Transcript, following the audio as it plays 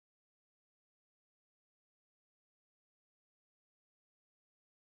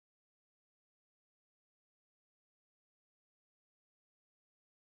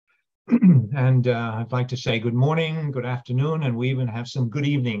And I'd like to say good morning, good afternoon, and we even have some good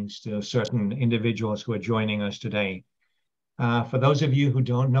evenings to certain individuals who are joining us today. For those of you who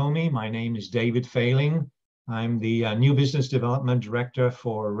don't know me, my name is David Failing. I'm the New Business Development Director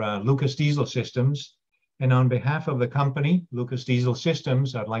for Lucas Diesel Systems. And on behalf of the company, Lucas Diesel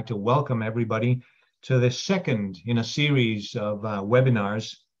Systems, I'd like to welcome everybody to the second in a series of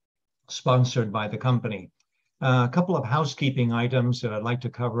webinars sponsored by the company. A couple of housekeeping items that I'd like to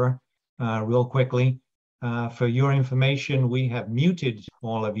cover real quickly. For your information, we have muted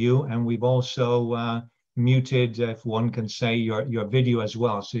all of you, and we've also muted, if one can say, your video as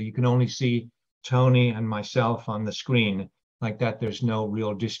well. So you can only see Tony and myself on the screen. Like that, there's no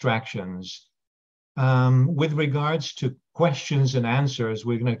real distractions. With regards to questions and answers,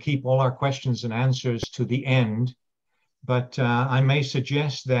 we're going to keep all our questions and answers to the end. But I may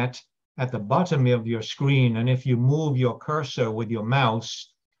suggest that at the bottom of your screen, and if you move your cursor with your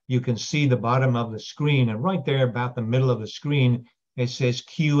mouse, you can see the bottom of the screen, and right there about the middle of the screen, it says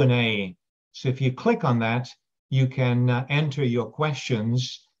Q&A. So if you click on that, you can enter your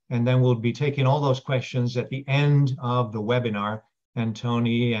questions, and then we'll be taking all those questions at the end of the webinar, and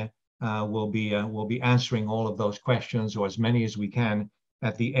Tony will be answering all of those questions, or as many as we can,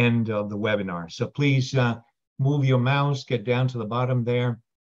 at the end of the webinar. So please move your mouse, get down to the bottom there,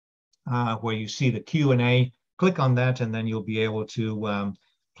 where you see the Q&A, click on that, and then you'll be able to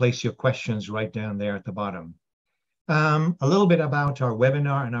place your questions right down there at the bottom. A little bit about our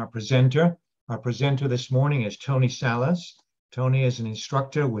webinar and our presenter. Our presenter this morning is Tony Salas. Tony is an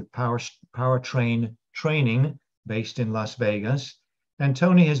instructor with powertrain training based in Las Vegas. And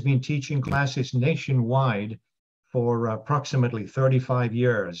Tony has been teaching classes nationwide for approximately 35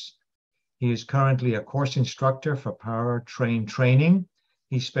 years. He is currently a course instructor for powertrain training.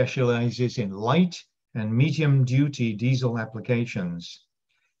 He specializes in light and medium duty diesel applications.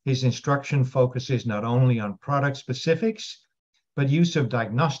 His instruction focuses not only on product specifics, but use of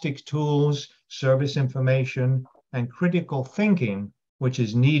diagnostic tools, service information, and critical thinking, which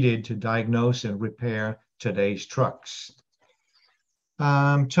is needed to diagnose and repair today's trucks.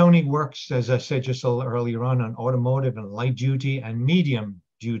 Tony works, as I said just a little earlier on automotive and light duty and medium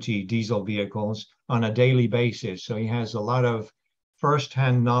duty diesel vehicles on a daily basis. So he has a lot of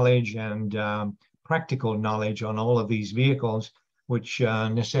firsthand knowledge and practical knowledge on all of these vehicles, which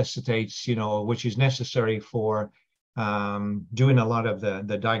necessitates, which is necessary for doing a lot of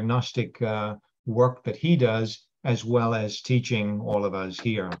the diagnostic work that he does, as well as teaching all of us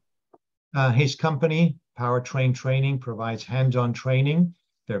here. His company, Powertrain Training, provides hands-on training.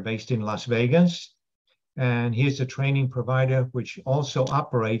 They're based in Las Vegas. And he is a training provider which also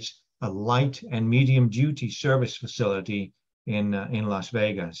operates a light and medium duty service facility in Las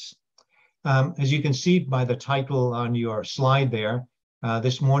Vegas. As you can see by the title on your slide there,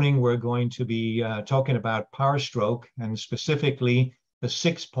 this morning we're going to be talking about POWERSTROKE, and specifically the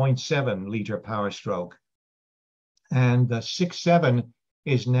 6.7 liter POWERSTROKE. And the 6.7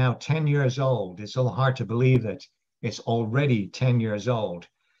 is now 10 years old. It's a little hard to believe that it's already 10 years old.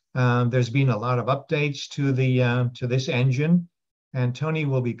 There's been a lot of updates to this engine, and Tony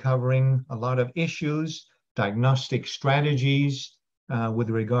will be covering a lot of issues, diagnostic strategies, with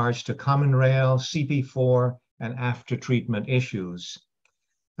regards to Common Rail CP4 and after-treatment issues.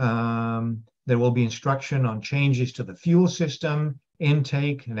 There will be instruction on changes to the fuel system,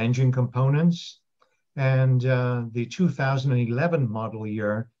 intake, and engine components, and the 2011 model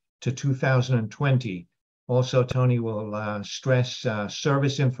year to 2020. Also, Tony will stress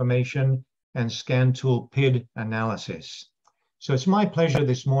service information and scan tool PID analysis. So it's my pleasure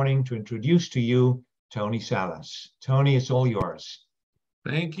this morning to introduce to you Tony Salas. Tony, it's all yours.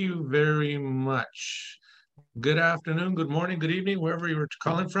 Thank you very much. Good afternoon, good morning, good evening, wherever you're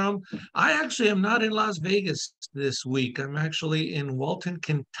calling from. I actually am not in Las Vegas this week. I'm actually in Walton,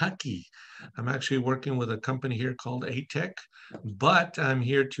 Kentucky. I'm actually working with a company here called ATEC, but I'm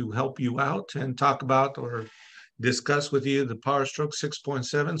here to help you out and talk about or discuss with you the POWERSTROKE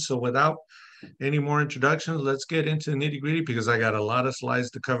 6.7. So without any more introductions, let's get into the nitty-gritty, because I got a lot of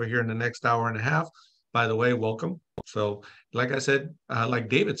slides to cover here in the next hour and a half. By the way, welcome. So like I said, like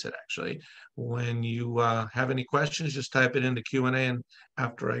David said, actually, when you have any questions, just type it into Q&A, and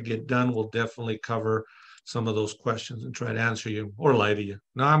after I get done, we'll definitely cover some of those questions and try to answer you or lie to you.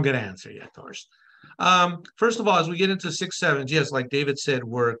 No, I'm going to answer you, of course. First of all, as we get into 6.7, yes, like David said,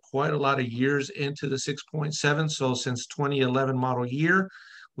 we're quite a lot of years into the 6.7. So since 2011 model year,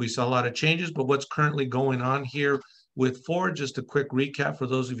 we saw a lot of changes, but what's currently going on here with Ford, just a quick recap for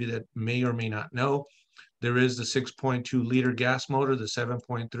those of you that may or may not know. There is the 6.2 liter gas motor, the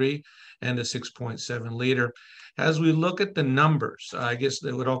 7.3, and the 6.7 liter. As we look at the numbers, I guess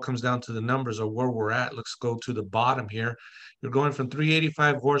it all comes down to the numbers of where we're at. Let's go to the bottom here. You're going from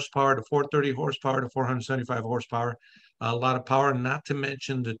 385 horsepower to 430 horsepower to 475 horsepower. A lot of power, not to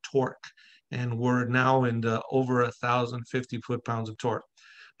mention the torque. And we're now in the over 1,050 foot-pounds of torque.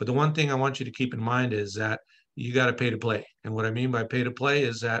 But the one thing I want you to keep in mind is that you got to pay to play. And what I mean by pay to play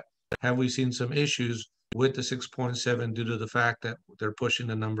is that have we seen some issues with the 6.7 due to the fact that they're pushing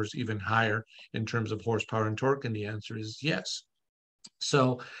the numbers even higher in terms of horsepower and torque? And the answer is yes.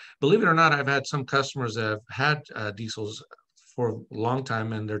 So believe it or not, I've had some customers that have had diesels for a long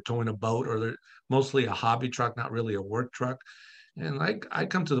time, and they're towing a boat, or they're mostly a hobby truck, not really a work truck. And I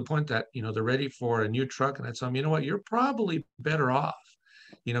come to the point that, they're ready for a new truck, and I tell them, you know what, you're probably better off,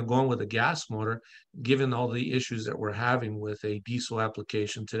 going with a gas motor, given all the issues that we're having with a diesel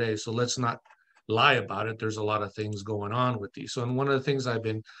application today. So let's not lie about it. There's a lot of things going on with these. So, and one of the things I've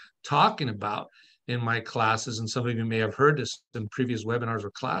been talking about in my classes, and some of you may have heard this in previous webinars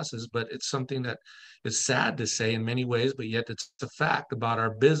or classes, but it's something that is sad to say in many ways, but yet it's a fact about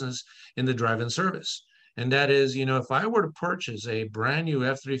our business in the drive-in service. And that is, if I were to purchase a brand new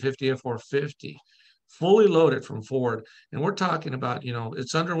F-350, F-450, fully loaded from Ford, and we're talking about,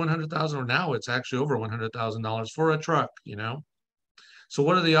 it's under 100,000, or now it's actually over $100,000 for a truck, So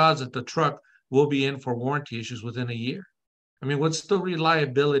what are the odds that the truck will be in for warranty issues within a year? I mean, what's the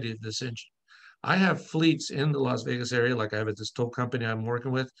reliability of this engine? I have fleets in the Las Vegas area, like I have at this tow company I'm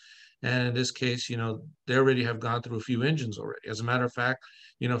working with. And in this case, they already have gone through a few engines already. As a matter of fact,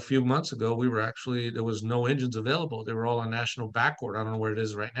 a few months ago, there was no engines available. They were all on national backorder. I don't know where it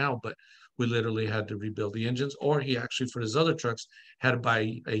is right now, but we literally had to rebuild the engines, or he actually, for his other trucks, had to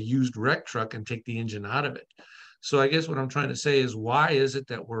buy a used wreck truck and take the engine out of it. So I guess what I'm trying to say is, why is it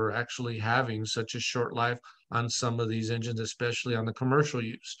that we're actually having such a short life on some of these engines, especially on the commercial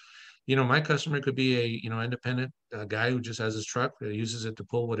use? My customer could be a, independent guy who just has his truck, uses it to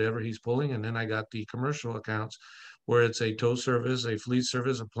pull whatever he's pulling. And then I got the commercial accounts where it's a tow service, a fleet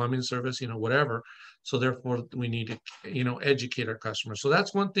service, a plumbing service, whatever. So therefore we need to, educate our customers. So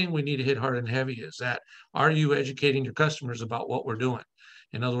that's one thing we need to hit hard and heavy, is that, are you educating your customers about what we're doing?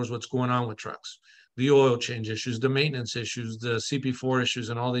 In other words, what's going on with trucks, the oil change issues, the maintenance issues, the CP4 issues,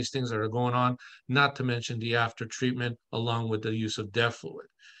 and all these things that are going on, not to mention the after treatment along with the use of DEF fluid.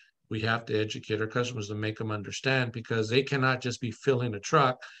 We have to educate our customers to make them understand, because they cannot just be filling a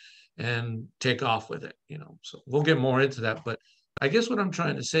truck and take off with it, So we'll get more into that. But I guess what I'm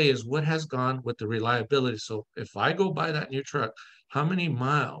trying to say is, what has gone with the reliability? So if I go buy that new truck, how many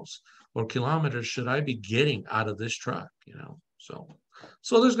miles or kilometers should I be getting out of this truck,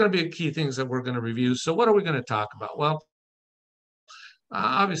 So there's going to be key things that we're going to review. So what are we going to talk about? Well,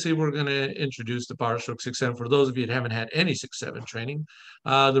 obviously, we're going to introduce the PowerStroke 6.7 for those of you that haven't had any 6.7 training.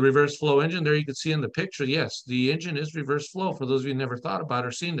 The reverse flow engine, there you can see in the picture, yes, the engine is reverse flow. For those of you who never thought about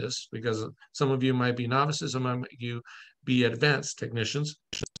or seen this, because some of you might be novices, some of you be advanced technicians.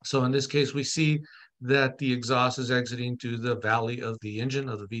 So in this case, we see that the exhaust is exiting to the valley of the engine,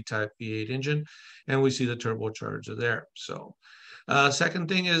 of the V-type V8 engine, and we see the turbocharger there. So second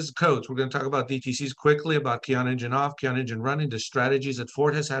thing is codes. We're going to talk about DTCs quickly, about key on engine off, key on engine running, the strategies that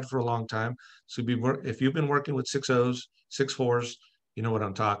Ford has had for a long time. So if you've been working with 6.0s, 6.4s, you know what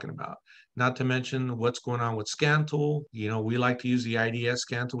I'm talking about. Not to mention what's going on with scan tool. We like to use the IDS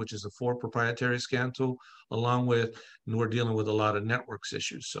scan tool, which is the Ford proprietary scan tool, along with, and we're dealing with a lot of networks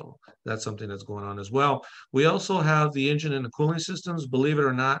issues. So that's something that's going on as well. We also have the engine and the cooling systems. Believe it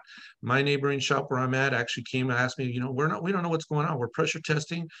or not, my neighboring shop where I'm at actually came and asked me, we don't know what's going on. We're pressure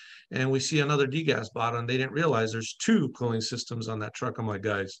testing and we see another degas bottom. They didn't realize there's 2 cooling systems on that truck. I'm like,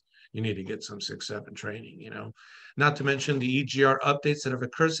 guys, you need to get some 6.7 training, Not to mention the EGR updates that have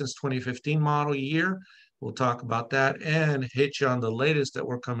occurred since 2015 model year. We'll talk about that and hit you on the latest that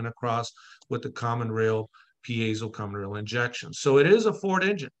we're coming across with the Common Rail piezo Common Rail injection. So it is a Ford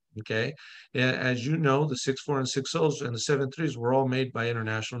engine, okay? As you know, the 6.4 and 6.0s and the 7.3s were all made by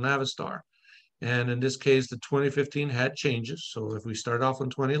International Navistar. And in this case, the 2015 had changes. So if we start off in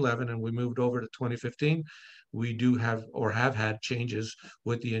 2011 and we moved over to 2015, we do have had changes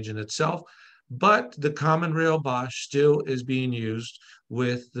with the engine itself. But the Common Rail Bosch still is being used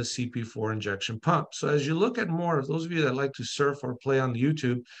with the CP4 injection pump. So as you look at more of those of you that like to surf or play on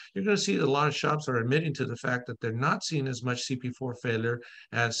YouTube, you're going to see that a lot of shops are admitting to the fact that they're not seeing as much CP4 failure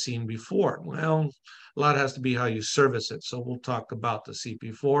as seen before. Well, a lot has to be how you service it. So we'll talk about the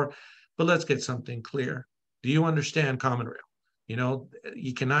CP4, but let's get something clear. Do you understand Common Rail? You know,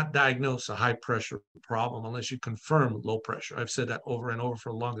 you cannot diagnose a high pressure problem unless you confirm low pressure. I've said that over and over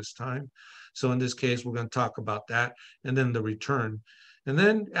for the longest time. So in this case, we're going to talk about that, and then the return. And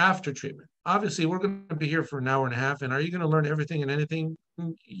then after treatment. Obviously, we're going to be here for an hour and a half. And are you going to learn everything and anything?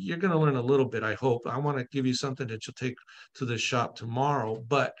 You're going to learn a little bit, I hope. I want to give you something that you'll take to the shop tomorrow.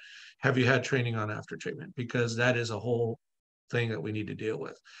 But have you had training on after treatment? Because that is a whole thing that we need to deal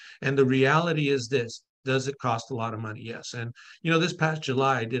with. And the reality is this. Does it cost a lot of money? Yes. And, you know, this past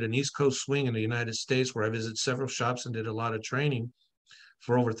July, I did an East Coast swing in the United States where I visited several shops and did a lot of training.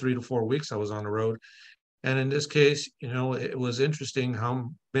 For over 3 to 4 weeks, I was on the road. And in this case, you know, it was interesting how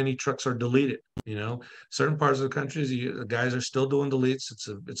many trucks are deleted. You know, certain parts of the country, the guys are still doing deletes.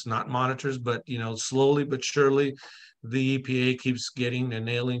 It's not monitors, but, you know, slowly but surely, the EPA keeps getting and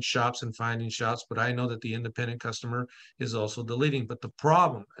nailing shops and finding shops. But I know that the independent customer is also deleting. But the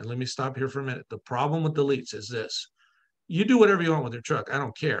problem, and let me stop here for a minute. The problem with deletes is this: you do whatever you want with your truck. I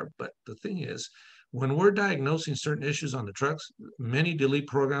don't care. But the thing is, when we're diagnosing certain issues on the trucks, many delete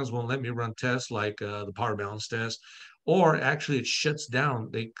programs won't let me run tests like the power balance test, or actually it shuts down.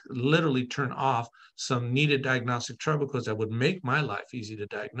 They literally turn off some needed diagnostic trouble because that would make my life easy to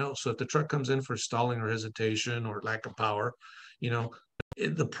diagnose. So if the truck comes in for stalling or hesitation or lack of power, you know,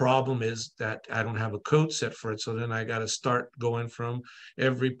 the problem is that I don't have a code set for it. So then I got to start going from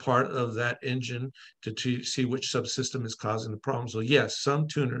every part of that engine to see which subsystem is causing the problem. So yes, some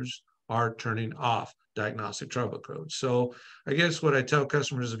tuners are turning off diagnostic trouble codes. So I guess what I tell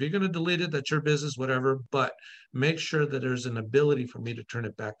customers, if you're going to delete it, that's your business, whatever, but make sure that there's an ability for me to turn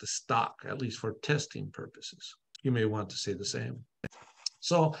it back to stock, at least for testing purposes. You may want to say the same.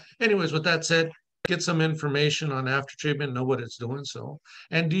 So anyways, with that said, get some information on after treatment, know what it's doing. So,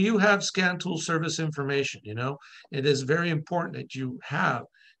 and do you have scan tool service information? You know, it is very important that you have,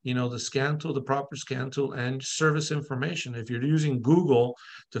 you know, the scan tool, the proper scan tool, and service information. If you're using Google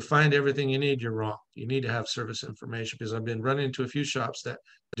to find everything you need, you're wrong. You need to have service information, because I've been running into a few shops that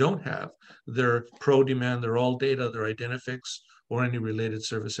don't have their pro demand, their all data, their identifics, or any related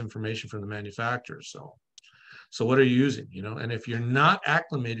service information from the manufacturer. So what are you using? You know, and if you're not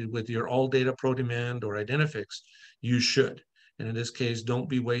acclimated with your all data pro demand or identifics, you should. And in this case, don't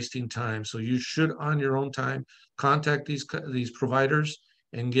be wasting time. So you should, on your own time, contact these providers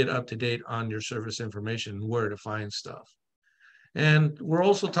and get up to date on your service information and where to find stuff. And we're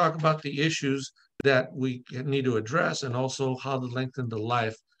also talking about the issues that we need to address, and also how to lengthen the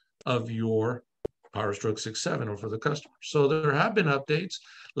life of your PowerStroke 6.7 or for the customer. So there have been updates,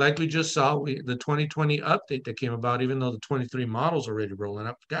 like we just saw, the 2020 update that came about, even though the 23 model's already rolling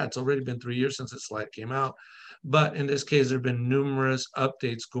up. God, it's already been 3 years since this slide came out. But in this case, there have been numerous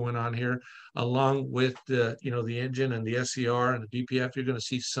updates going on here, along with the, you know, the engine and the SCR and the DPF. You're going to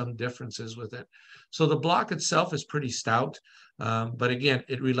see some differences with it. So the block itself is pretty stout, but again,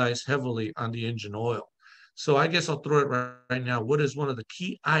 it relies heavily on the engine oil. So I guess I'll throw it right now. What is one of the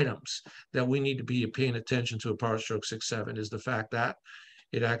key items that we need to be paying attention to a PowerStroke 6.7 is the fact that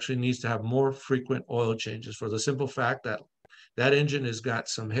it actually needs to have more frequent oil changes, for the simple fact that that engine has got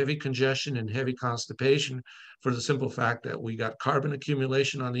some heavy congestion and heavy constipation, for the simple fact that we got carbon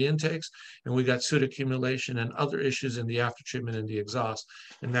accumulation on the intakes, and we got soot accumulation and other issues in the after treatment and the exhaust,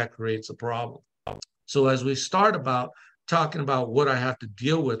 and that creates a problem. So as we start about talking about what I have to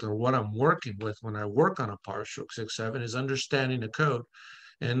deal with or what I'm working with when I work on a PowerStroke 6.7 is understanding the code.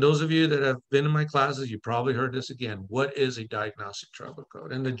 And those of you that have been in my classes, you probably heard this again. What is a diagnostic trouble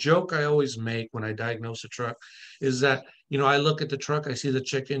code? And the joke I always make when I diagnose a truck is that, you know, I look at the truck, I see the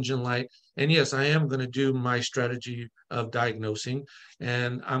check engine light, and yes, I am going to do my strategy of diagnosing,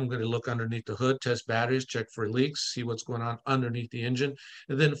 and I'm going to look underneath the hood, test batteries, check for leaks, see what's going on underneath the engine.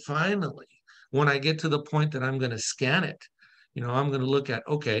 And then finally, when I get to the point that I'm going to scan it, you know, I'm going to look at,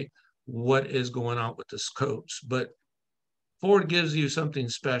 okay, what is going on with this codes? But Ford gives you something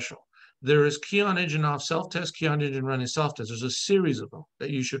special. There is key on engine off self-test, key on engine running self-test. There's a series of them that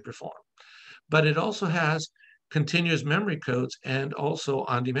you should perform. But it also has continuous memory codes and also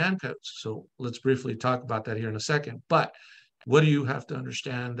on-demand codes. So let's briefly talk about that here in a second. But what do you have to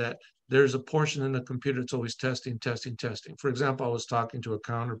understand? That there's a portion in the computer that's always testing, testing, testing. For example, I was talking to a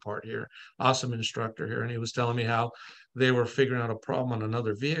counterpart here, awesome instructor here, and he was telling me how they were figuring out a problem on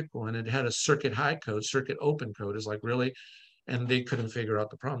another vehicle, and it had a circuit high code, circuit open code. Is like, really? And they couldn't figure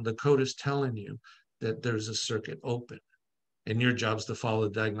out the problem. The code is telling you that there's a circuit open, and your job is to follow the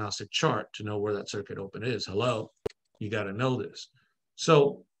diagnostic chart to know where that circuit open is. Hello, you got to know this.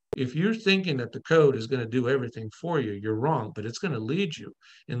 So if you're thinking that the code is going to do everything for you, you're wrong, but it's going to lead you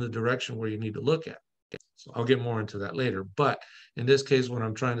in the direction where you need to look at. So I'll get more into that later. But in this case, what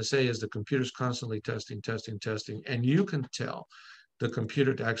I'm trying to say is the computer's constantly testing, and you can tell the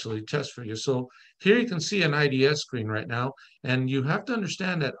computer to actually test for you. So here you can see an IDS screen right now, and you have to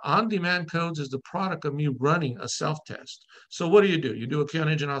understand that on-demand codes is the product of me running a self-test. So what do? You do a key on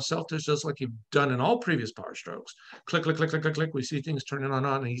engine off self-test just like you've done in all previous power strokes. Click, click, click, click, click, click. We see things turning on,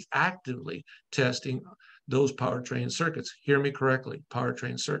 and he's actively testing those powertrain circuits. Hear me correctly,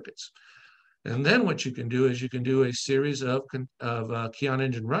 powertrain circuits. And then what you can do is you can do a series of key on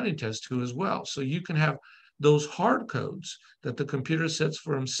engine running tests too as well. So you can have those hard codes that the computer sets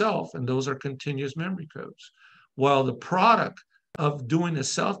for himself, and those are continuous memory codes. While the product of doing a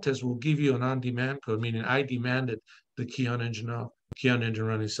self-test will give you an on-demand code, meaning I demanded the key on engine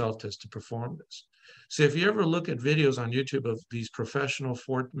running self-test to perform this. So if you ever look at videos on YouTube of these professional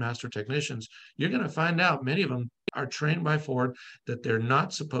Ford master technicians, you're going to find out many of them are trained by Ford that they're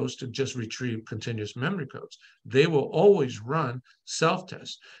not supposed to just retrieve continuous memory codes. They will always run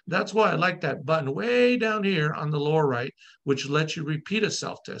self-tests. That's why I like that button way down here on the lower right, which lets you repeat a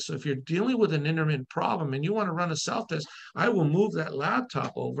self-test. So if you're dealing with an intermittent problem and you want to run a self-test, I will move that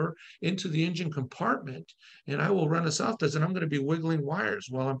laptop over into the engine compartment and I will run a self-test, and I'm going to be wiggling wires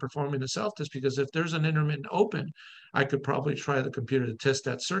while I'm performing the self-test, because if there's an intermittent open, I could probably try the computer to test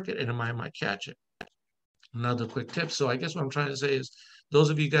that circuit and I might catch it. Another quick tip. So I guess what I'm trying to say is, those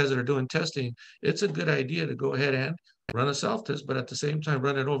of you guys that are doing testing, it's a good idea to go ahead and run a self-test, but at the same time,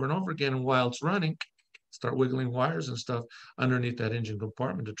 run it over and over again. And while it's running, start wiggling wires and stuff underneath that engine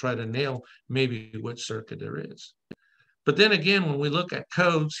compartment to try to nail maybe which circuit there is. But then again, when we look at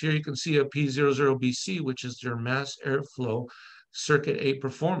codes, here you can see a P00BC, which is your mass airflow circuit 8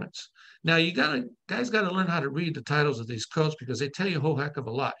 performance. Now you guys got to learn how to read the titles of these codes, because they tell you a whole heck of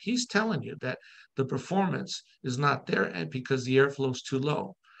a lot. He's telling you that the performance is not there because the airflow is too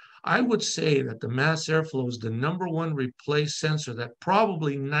low. I would say that the mass airflow is the #1 replaced sensor that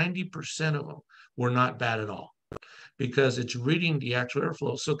probably 90% of them were not bad at all, because it's reading the actual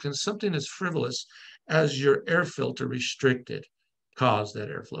airflow. So can something as frivolous as your air filter restricted cause that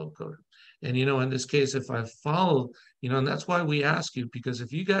airflow code? And, in this case, if I follow, and that's why we ask you, because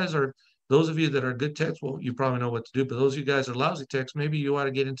if you guys are, those of you that are good techs, well, you probably know what to do, but those of you guys are lousy techs, maybe you ought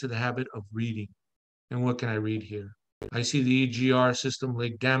to get into the habit of reading. And what can I read here? I see the EGR system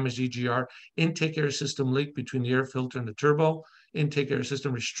leak, damaged EGR, intake air system leak between the air filter and the turbo, intake air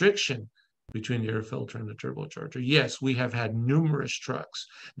system restriction between the air filter and the turbocharger. Yes, we have had numerous trucks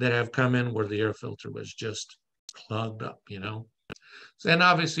that have come in where the air filter was just clogged up, And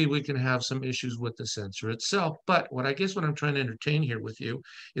obviously we can have some issues with the sensor itself. But what I'm trying to entertain here with you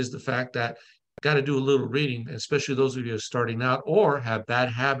is the fact that got to do a little reading, especially those of you who are starting out or have bad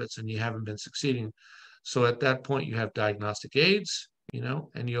habits and you haven't been succeeding. So at that point, you have diagnostic aids,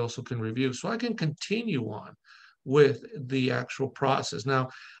 and you also can review. So I can continue on with the actual process. Now,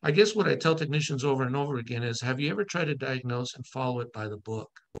 I guess what I tell technicians over and over again is, have you ever tried to diagnose and follow it by the book?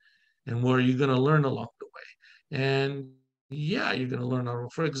 And where are you going to learn along the way? And yeah, you're going to learn.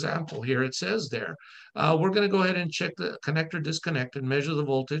 For example, here it says there, we're going to go ahead and check the connector disconnect and measure the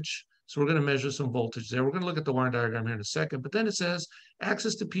voltage. So we're going to measure some voltage there. We're going to look at the wiring diagram here in a second. But then it says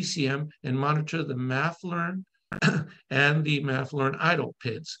access to PCM and monitor the MAF-learn and the MAF-learn idle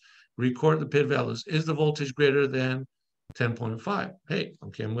PIDs. Record the PID values. Is the voltage greater than 10.5? Hey,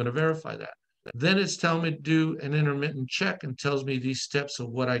 okay, I'm going to verify that. Then it's telling me to do an intermittent check and tells me these steps of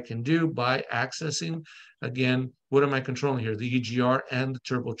what I can do by accessing, again, what am I controlling here? The EGR and the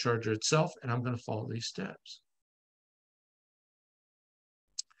turbocharger itself, and I'm going to follow these steps.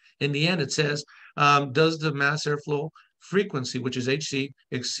 In the end, it says, does the mass airflow frequency, which is HC,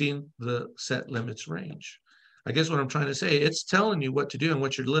 exceed the set limits range? I guess what I'm trying to say, it's telling you what to do, and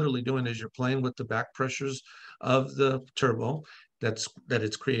what you're literally doing is you're playing with the back pressures of the turbo that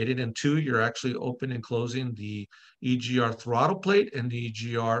it's created. And 2, you're actually open and closing the EGR throttle plate and the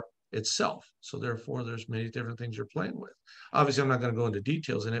EGR itself. So therefore, there's many different things you're playing with. Obviously, I'm not going to go into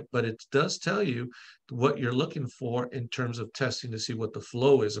details in it, but it does tell you what you're looking for in terms of testing to see what the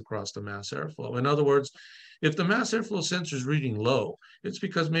flow is across the mass airflow. In other words, if the mass airflow sensor is reading low, it's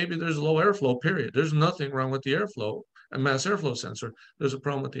because maybe there's low airflow, period. There's nothing wrong with the airflow, a mass airflow sensor. There's a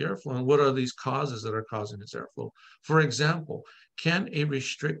problem with the airflow. And what are these causes that are causing this airflow? For example, can a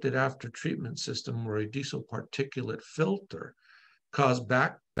restricted after treatment system or a diesel particulate filter cause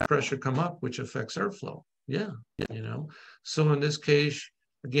back pressure come up, which affects airflow? Yeah, So in this case,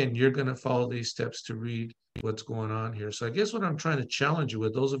 again, you're going to follow these steps to read what's going on here. So I guess what I'm trying to challenge you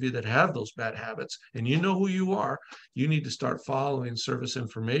with, those of you that have those bad habits, and you know who you are, you need to start following service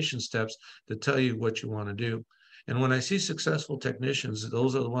information steps to tell you what you want to do. And when I see successful technicians,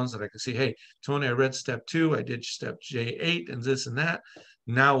 those are the ones that I can see, hey, Tony, I read step 2, I did step J8 and this and that.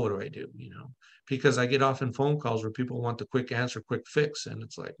 Now what do I do? You know, because I get often phone calls where people want the quick answer, quick fix. And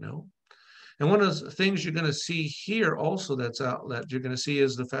it's like, no. And one of the things you're going to see here also that's out that you're going to see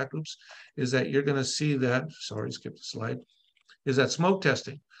is the fact, is that you're going to see that, sorry, skip the slide, is that smoke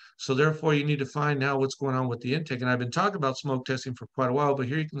testing. So therefore, you need to find now what's going on with the intake. And I've been talking about smoke testing for quite a while, but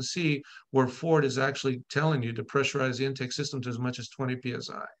here you can see where Ford is actually telling you to pressurize the intake system to as much as 20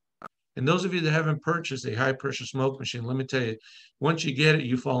 PSI. And those of you that haven't purchased a high pressure smoke machine, let me tell you, once you get it,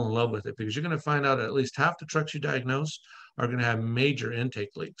 you fall in love with it, because you're going to find out at least half the trucks you diagnose are going to have major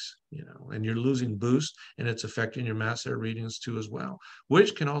intake leaks, you know, and you're losing boost, and it's affecting your mass air readings too as well,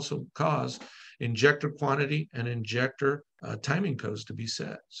 which can also cause injector quantity and injector timing codes to be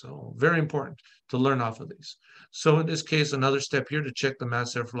set. So very important to learn off of these. So in this case, another step here to check the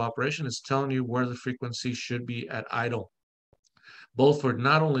mass airflow operation is telling you where the frequency should be at idle, both for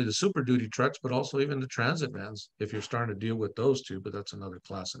not only the Super Duty trucks, but also even the transit vans, if you're starting to deal with those two, but that's another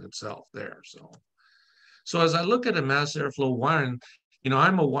class in itself there. So as I look at a mass airflow wiring, you know,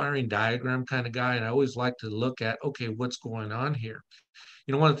 I'm a wiring diagram kind of guy, and I always like to look at, okay, what's going on here?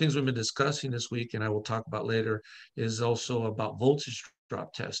 You know, one of the things we've been discussing this week, and I will talk about later, is also about voltage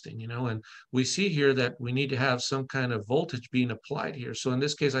drop testing, you know, and we see here that we need to have some kind of voltage being applied here. So in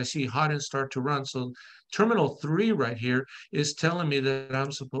this case, I see hot and start to run. So terminal 3 right here is telling me that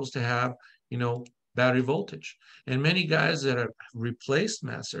I'm supposed to have, you know, battery voltage. And many guys that have replaced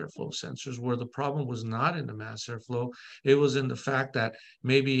mass airflow sensors, where the problem was not in the mass airflow, it was in the fact that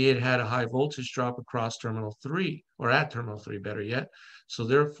maybe it had a high voltage drop across terminal 3, or at terminal 3, better yet. So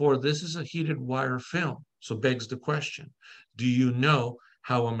therefore, this is a heated wire film. So begs the question, do you know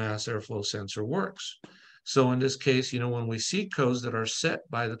how a mass airflow sensor works? So in this case, you know, when we see codes that are set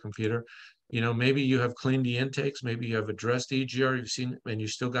by the computer, you know, maybe you have cleaned the intakes, maybe you have addressed EGR, you've seen, and you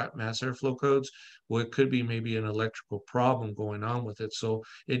still got mass airflow codes. Well, it could be maybe an electrical problem going on with it. So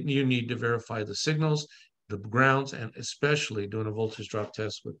you need to verify the signals, the grounds, and especially doing a voltage drop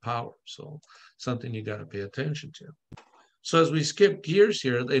test with power. So something you got to pay attention to. So as we skip gears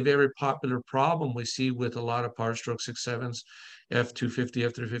here, a very popular problem we see with a lot of PowerStroke 6.7s, F250,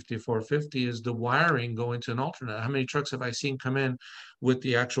 F350, 450 is the wiring going to an alternator. How many trucks have I seen come in with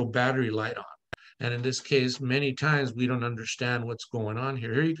the actual battery light on? And in this case, many times we don't understand what's going on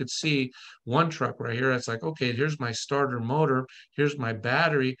here. Here you could see one truck right here. It's like, okay, here's my starter motor, here's my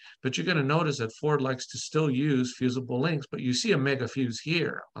battery, but you're going to notice that Ford likes to still use fusible links, but you see a mega fuse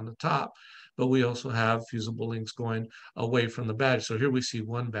here on the top. But we also have fusible links going away from the battery. So here we see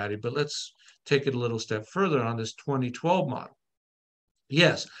one battery, but let's take it a little step further on this 2012 model.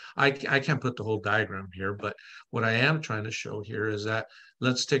 Yes, I can't put the whole diagram here, but what I am trying to show here is that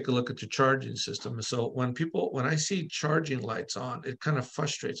let's take a look at the charging system. So when I see charging lights on, it kind of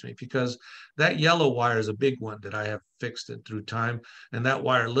frustrates me, because that yellow wire is a big one that I have fixed it through time. And that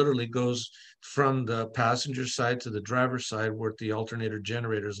wire literally goes from the passenger side to the driver's side, where the alternator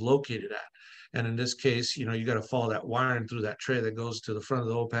generator is located at. And in this case, you know, you got to follow that wiring through that tray that goes to the front of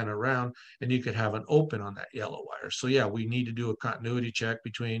the OPAN around, and you could have an open on that yellow wire. So yeah, we need to do a continuity check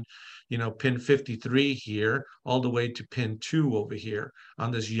between, you know, pin 53 here all the way to pin 2 over here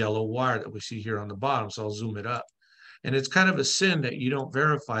on this yellow wire that we see here on the bottom. So I'll zoom it up. And it's kind of a sin that you don't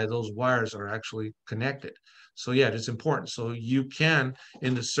verify those wires are actually connected. So yeah, it's important. So you can,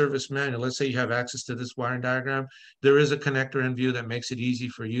 in the service manual, let's say you have access to this wiring diagram, there is a connector in view that makes it easy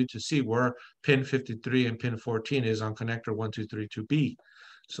for you to see where pin 53 and pin 14 is on connector 1232B.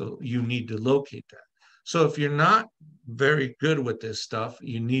 So you need to locate that. So if you're not very good with this stuff,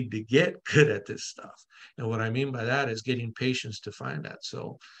 you need to get good at this stuff. And what I mean by that is getting patience to find that.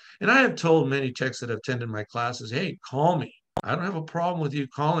 So, and I have told many techs that have attended my classes, hey, call me. I don't have a problem with you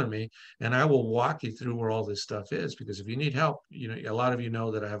calling me, and I will walk you through where all this stuff is. Because if you need help, you know, a lot of you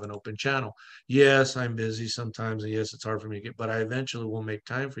know that I have an open channel. Yes, I'm busy sometimes, and yes, it's hard for me to get, but I eventually will make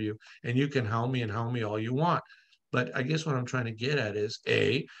time for you, and you can hound me all you want. But I guess what I'm trying to get at is,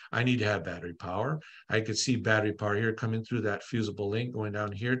 A, I need to have battery power. I could see battery power here coming through that fusible link going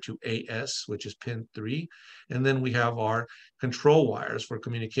down here to AS, which is pin 3. And then we have our control wires for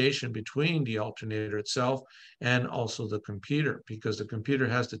communication between the alternator itself and also the computer, because the computer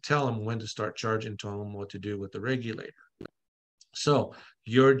has to tell them when to start charging, tell them what to do with the regulator. So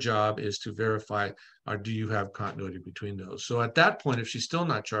your job is to verify, or do you have continuity between those? So at that point, if she's still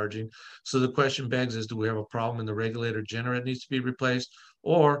not charging, so the question begs is, do we have a problem in the regulator generator needs to be replaced?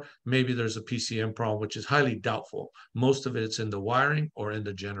 Or maybe there's a PCM problem, which is highly doubtful. Most of it's in the wiring or in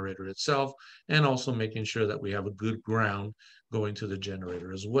the generator itself, and also making sure that we have a good ground going to the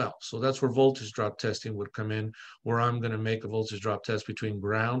generator as well. So that's where voltage drop testing would come in, where I'm going to make a voltage drop test between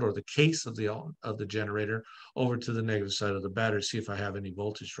ground or the case of the generator over to the negative side of the battery, see if I have any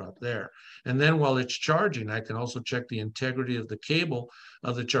voltage drop there. And then while it's charging, I can also check the integrity of the cable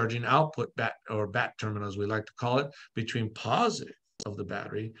of the charging output bat terminal, as we like to call it, between positive of the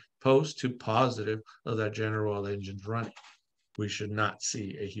battery post to positive of that generator while the engine's running. We should not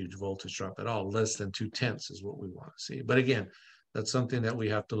see a huge voltage drop at all. Less than 0.2 is what we want to see. But again, that's something that we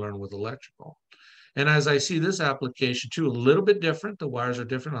have to learn with electrical. And as I see this application too, a little bit different, the wires are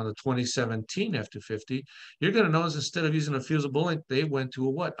different on the 2017 F250. You're going to notice instead of using a fusible link, they went to a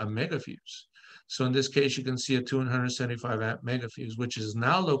what? A megafuse. So in this case, you can see a 275 amp megafuse, which is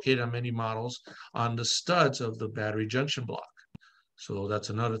now located on many models on the studs of the battery junction block. So that's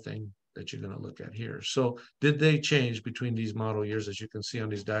another thing that you're going to look at here. So did they change between these model years, as you can see on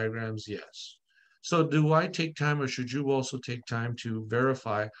these diagrams? Yes. So do I take time, or should you also take time to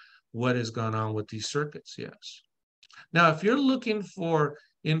verify what has gone on with these circuits? Yes. Now, if you're looking for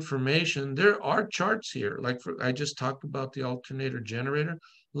information, there are charts here. Like I just talked about the alternator generator.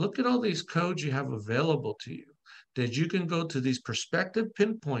 Look at all these codes you have available to you that you can go to these prospective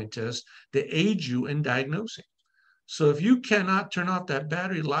pinpoint tests that aid you in diagnosing. So if you cannot turn off that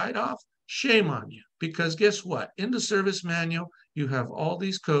battery light off, shame on you, because guess what? In the service manual, you have all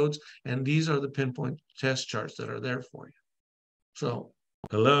these codes, and these are the pinpoint test charts that are there for you. So,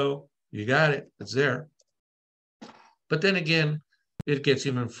 hello, you got it, it's there. But then again, it gets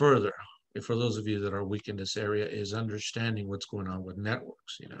even further. For those of you that are weak in this area, is understanding what's going on with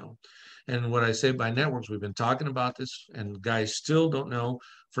networks, you know. And what I say by networks, we've been talking about this, and guys still don't know.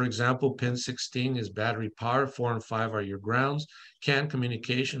 For example, pin 16 is battery power, 4 and 5 are your grounds. CAN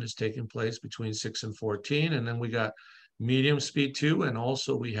communication is taking place between 6 and 14, and then we got medium speed 2, and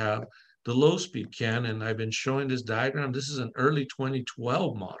also we have the low speed CAN. And I've been showing this diagram. This is an early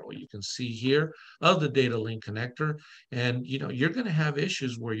 2012 model. You can see here of the data link connector. And you know, you're going to have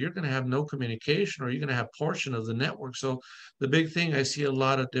issues where you're going to have no communication, or you're going to have portion of the network. So the big thing I see a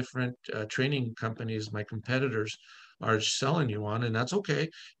lot of different training companies, my competitors, are selling you on, and that's okay,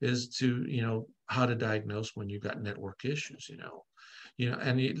 is to, you know, how to diagnose when you've got network issues, you know.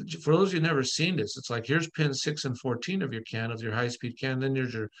 And for those of you who've never seen this, it's like here's pin 6 and 14 of your CAN, of your high-speed CAN, then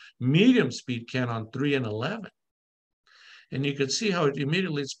there's your medium-speed CAN on 3 and 11. And you can see how it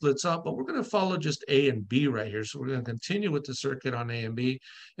immediately splits up, but we're going to follow just A and B right here. So we're going to continue with the circuit on A and B,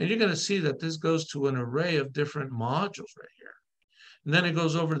 and you're going to see that this goes to an array of different modules right here. And then it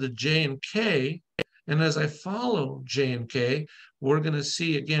goes over to J and K, and as I follow J and K, we're going to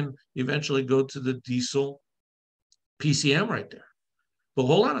see, again, eventually go to the diesel PCM right there. But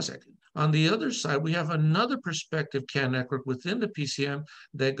hold on a second. On the other side, we have another perspective CAN network within the PCM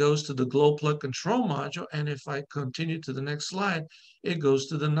that goes to the glow plug control module. And if I continue to the next slide, it goes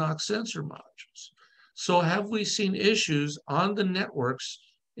to the NOx sensor modules. So have we seen issues on the networks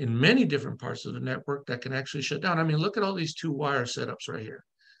in many different parts of the network that can actually shut down? I mean, look at all these 2 wire setups right here.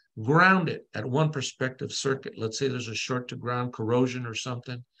 Grounded at one perspective circuit. Let's say there's a short to ground corrosion or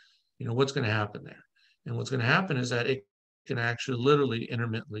something. You know, what's going to happen there? And what's going to happen is that it can actually literally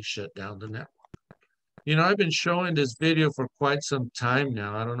intermittently shut down the network. You know, I've been showing this video for quite some time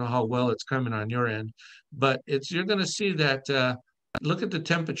now. I don't know how well it's coming on your end, but you're going to see that, look at the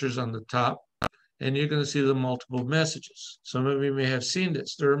temperatures on the top, and you're going to see the multiple messages. Some of you may have seen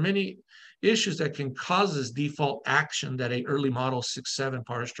this. There are many issues that can cause this default action that a early model 6.7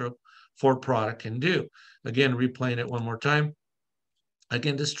 PowerStroke 4 product can do. Again, replaying it one more time.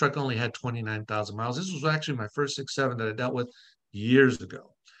 Again, this truck only had 29,000 miles. This was actually my first 6.7 that I dealt with years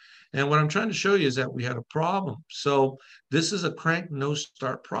ago. And what I'm trying to show you is that we had a problem. So this is a crank no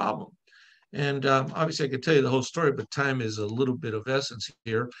start problem. And obviously I could tell you the whole story, but time is a little bit of essence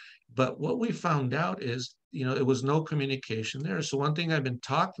here. But what we found out is, you know, it was no communication there. So one thing I've been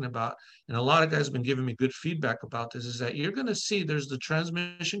talking about, and a lot of guys have been giving me good feedback about this, is that you're going to see there's the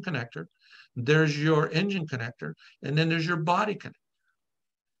transmission connector, there's your engine connector, and then there's your body connector.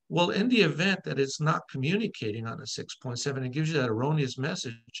 Well, in the event that it's not communicating on a 6.7, it gives you that erroneous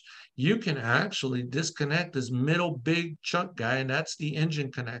message, you can actually disconnect this middle big chunk guy, and that's the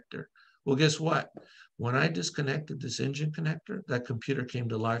engine connector. Well, guess what? When I disconnected this engine connector, that computer came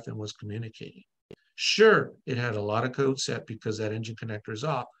to life and was communicating. Sure, it had a lot of code set because that engine connector is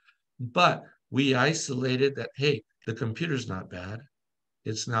off, but we isolated that, hey, the computer's not bad.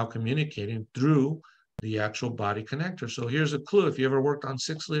 It's now communicating through the actual body connector. So here's a clue. If you ever worked on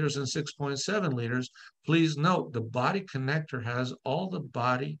 6 liters and 6.7 liters, please note the body connector has all the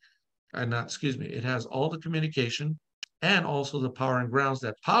body, it has all the communication and also the power and grounds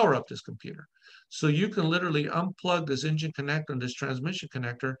that power up this computer. So you can literally unplug this engine connector and this transmission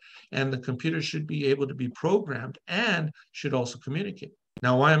connector, and the computer should be able to be programmed and should also communicate.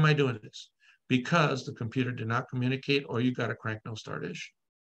 Now, why am I doing this? Because the computer did not communicate, or you got a crank no start issue.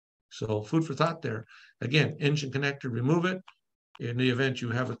 So food for thought there. Again, engine connector, remove it. In the event you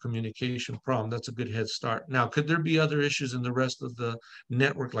have a communication problem, that's a good head start. Now, could there be other issues in the rest of the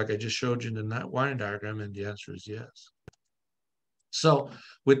network like I just showed you in the wiring diagram? And the answer is yes. So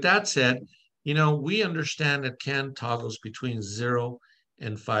with that said, you know, we understand that CAN toggles between 0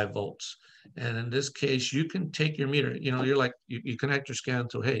 and 5 volts. And in this case, you can take your meter, you know, you're like, you connect your scan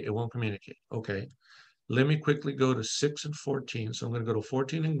to, hey, it won't communicate. Okay. Let me quickly go to 6 and 14. So I'm going to go to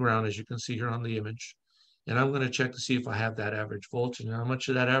 14 and ground, as you can see here on the image. And I'm going to check to see if I have that average voltage. And how much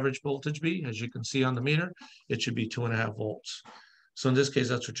should that average voltage be? As you can see on the meter, it should be 2.5 volts. So in this case,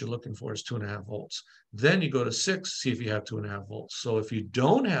 that's what you're looking for, is 2.5 volts. Then you go to 6, see if you have 2.5 volts. So if you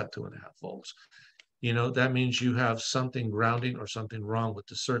don't have 2.5 volts, you know, that means you have something grounding or something wrong with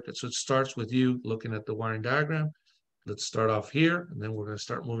the circuit. So it starts with you looking at the wiring diagram. Let's start off here, and then we're going to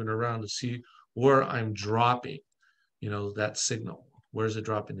start moving around to see where I'm dropping, you know, that signal. Where's it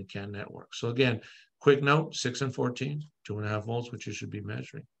dropping the CAN network? So again, quick note, 6 and 14, 2.5 volts, which you should be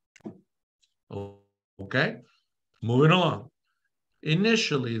measuring. Okay, moving along.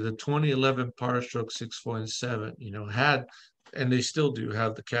 Initially, the 2011 PowerStroke 6.7, you know, had, and they still do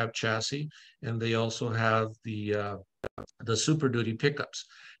have, the cab chassis, and they also have the Super Duty pickups.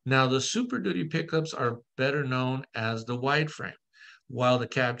 Now, the Super Duty pickups are better known as the wide frame, while the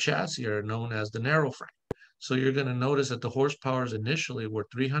cab chassis are known as the narrow frame. So you're going to notice that the horsepowers initially were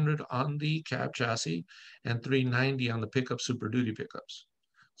 300 on the cab chassis and 390 on the pickup Super Duty pickups.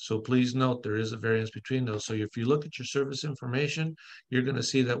 So please note there is a variance between those. So if you look at your service information, you're going to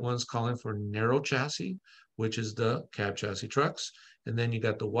see that one's calling for narrow chassis, which is the cab chassis trucks. And then you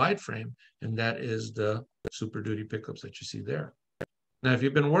got the wide frame, and that is the Super Duty pickups that you see there. Now, if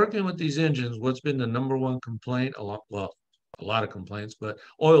you've been working with these engines, what's been the #1 complaint? A lot of complaints, but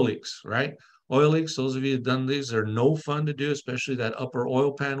oil leaks, right? Oil leaks, those of you who've done these, are no fun to do, especially that upper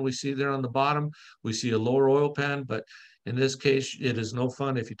oil pan we see there on the bottom. We see a lower oil pan, but in this case, it is no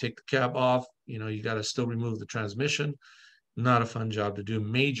fun. If you take the cap off, you know, you got to still remove the transmission. Not a fun job to do,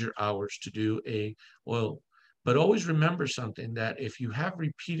 major hours to do a oil. But always remember something, that if you have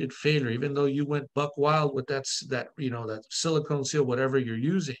repeated failure, even though you went buck wild with that you know, that silicone seal, whatever you're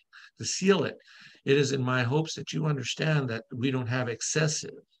using to seal it, it is in my hopes that you understand that we don't have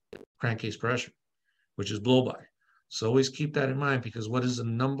excessive crankcase pressure, which is blow by. So always keep that in mind, because what is the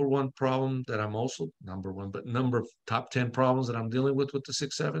 #1 problem that I'm also top 10 problems that I'm dealing with the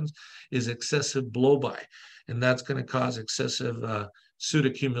 6.7s is excessive blow by. And that's going to cause excessive soot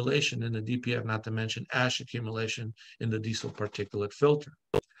accumulation in the DPF, not to mention ash accumulation in the diesel particulate filter.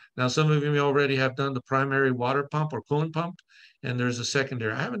 Now, some of you already have done the primary water pump or coolant pump, and there's a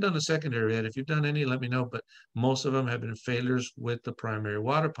secondary. I haven't done the secondary yet. If you've done any, let me know, but most of them have been failures with the primary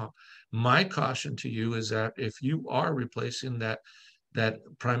water pump. My caution to you is that if you are replacing that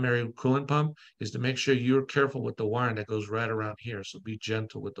primary coolant pump, is to make sure you're careful with the wiring that goes right around here. So be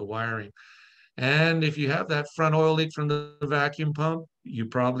gentle with the wiring. And if you have that front oil leak from the vacuum pump, you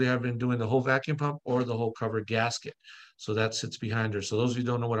probably have been doing the whole vacuum pump or the whole cover gasket. So that sits behind her. So those of you who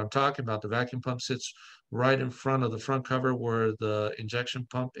don't know what I'm talking about, the vacuum pump sits right in front of the front cover where the injection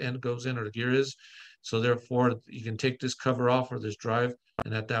pump end goes in, or the gear is. So therefore, you can take this cover off or this drive,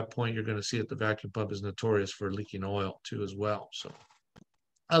 and at that point, you're going to see that the vacuum pump is notorious for leaking oil too as well. So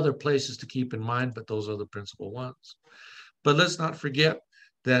other places to keep in mind, but those are the principal ones. But let's not forget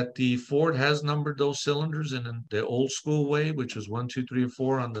that the Ford has numbered those cylinders in the old school way, which was 1, 2, 3, and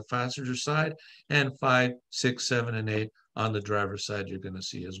 4 on the passenger side, and 5, 6, 7, and 8 on the driver's side you're going to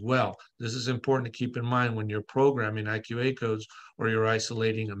see as well. This is important to keep in mind when you're programming IQA codes or you're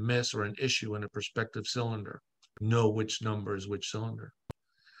isolating a miss or an issue in a prospective cylinder. Know which number is which cylinder.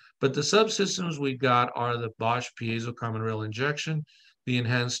 But the subsystems we got are the Bosch piezo common rail injection, the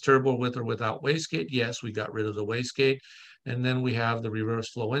enhanced turbo with or without wastegate. Yes, we got rid of the wastegate. And then we have the reverse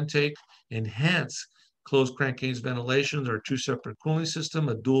flow intake, enhanced closed crankcase ventilation. There are 2 separate cooling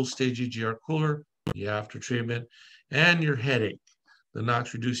systems, a dual stage EGR cooler, the after treatment, and your headache, the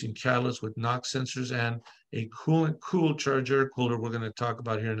NOx reducing catalyst with NOx sensors, and a coolant cool charge air cooler we're going to talk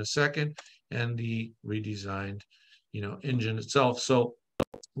about here in a second, and the redesigned, you know, engine itself. So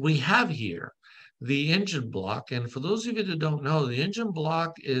we have here the engine block. And for those of you that don't know, the engine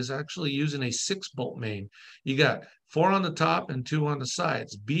block is actually using a 6-bolt main. You got 4 on the top and 2 on the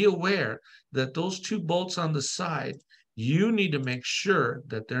sides. Be aware that those 2 bolts on the side, you need to make sure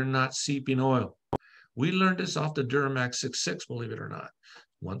that they're not seeping oil. We learned this off the Duramax 6.6, believe it or not.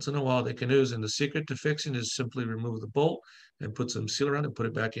 Once in a while they can ooze, and the secret to fixing is simply remove the bolt and put some sealer on it and put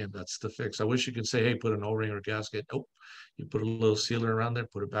it back in. That's the fix. I wish you could say, hey, put an O-ring or gasket. Nope. You put a little sealer around there,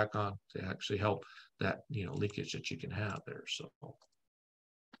 put it back on to actually help that, leakage that you can have there. So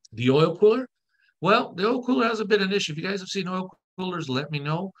the oil cooler, well, the oil cooler has a bit of an issue. If you guys have seen oil coolers, let me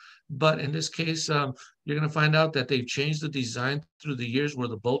know. But in this case, you're going to find out that they've changed the design through the years where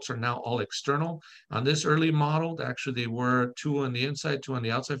the bolts are now all external. On this early model, actually, they were 2 on the inside, 2 on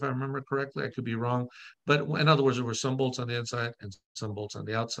the outside, if I remember correctly. I could be wrong. But in other words, there were some bolts on the inside and some bolts on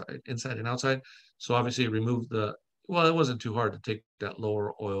the outside, inside and outside. So obviously, it removed well, it wasn't too hard to take that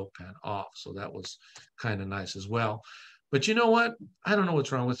lower oil pan off. So that was kind of nice as well. But you know what? I don't know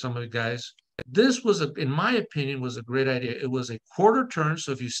what's wrong with some of you guys. This was, in my opinion, was a great idea. It was a quarter turn.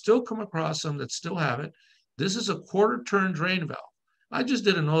 So if you still come across some that still have it, this is a quarter turn drain valve. I just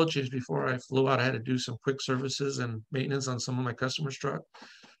did an oil change before I flew out. I had to do some quick services and maintenance on some of my customers' truck.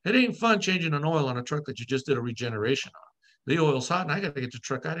 It ain't fun changing an oil on a truck that you just did a regeneration on. The oil's hot and I got to get the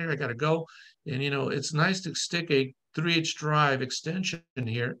truck out of here. I got to go. And, it's nice to stick a 3/8 drive extension in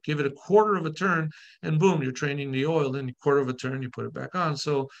here, give it a quarter of a turn, and boom, you're training the oil. Then a quarter of a turn, you put it back on.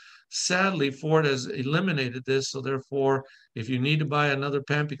 So sadly, Ford has eliminated this. So therefore, if you need to buy another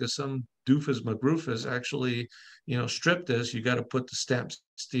pan because some doofus McGroofus actually, stripped this, you got to put the stamped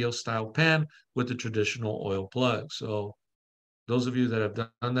steel style pan with the traditional oil plug. So those of you that have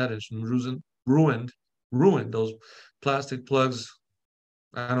done that, it's ruined those plastic plugs.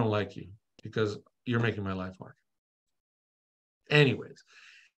 I don't like you because you're making my life hard. Anyways,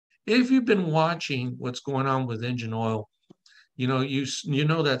 if you've been watching what's going on with engine oil, you know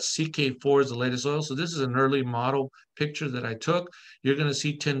that CK4 is the latest oil. So this is an early model picture that I took. You're going to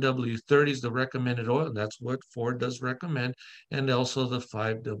see 10W30 is the recommended oil. That's what Ford does recommend. And also the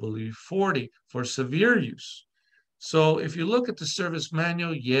 5W40 for severe use. So if you look at the service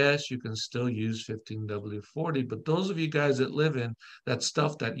manual, yes, you can still use 15W40. But those of you guys that live in that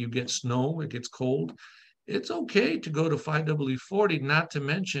stuff that you get snow, it gets cold, it's okay to go to 5W40, not to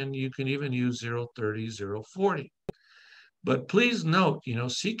mention you can even use 030, 040. But please note,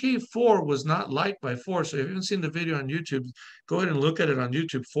 CK4 was not liked by Ford. So if you haven't seen the video on YouTube, go ahead and look at it on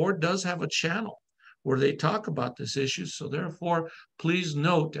YouTube. Ford does have a channel where they talk about this issue. So therefore, please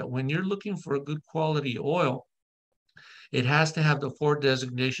note that when you're looking for a good quality oil, it has to have the Ford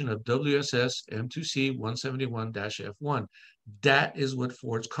designation of WSS M2C 171-F1. That is what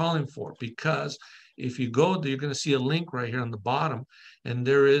Ford's calling for, because if you go there, you're going to see a link right here on the bottom, and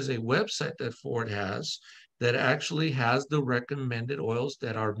there is a website that Ford has that actually has the recommended oils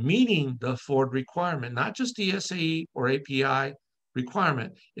that are meeting the Ford requirement, not just the SAE or API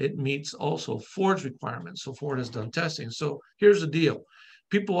requirement. It meets also Ford's requirements. So Ford has done testing. So here's the deal.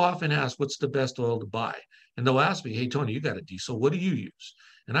 People often ask, what's the best oil to buy? And they'll ask me, hey, Tony, you got a diesel. What do you use?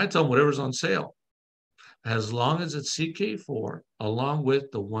 And I tell them whatever's on sale, as long as it's CK4, along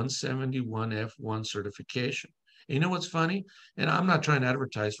with the 171F1 certification. And you know what's funny? And I'm not trying to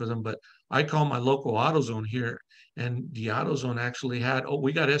advertise for them, but I call my local AutoZone here, and the AutoZone actually had,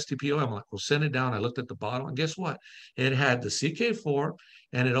 we got STP oil. I'm like, well, send it down. I looked at the bottle, and guess what? It had the CK4,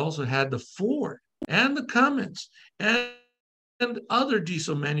 and it also had the Ford and the Cummins and other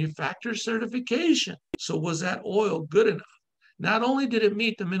diesel manufacturer certification. So was that oil good enough? Not only did it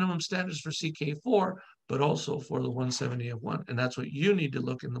meet the minimum standards for CK4, but also for the 170F1. And that's what you need to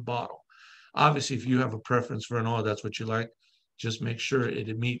look in the bottle. Obviously, if you have a preference for an oil, that's what you like, just make sure it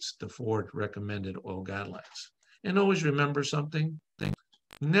meets the Ford recommended oil guidelines. And always remember something,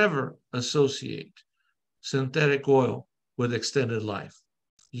 never associate synthetic oil with extended life.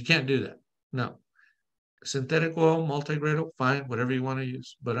 You can't do that. No. Synthetic oil, multi-grade oil, fine, whatever you want to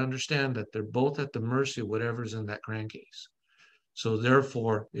use. But understand that they're both at the mercy of whatever's in that crankcase. So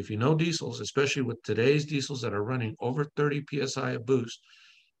therefore, if you know diesels, especially with today's diesels that are running over 30 PSI a boost,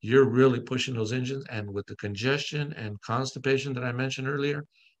 you're really pushing those engines. And with the congestion and constipation that I mentioned earlier,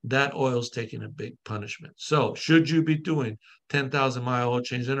 that oil's taking a big punishment. So should you be doing 10,000-mile oil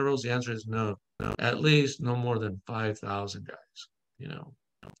change intervals? The answer is no. At least no more than 5,000, guys.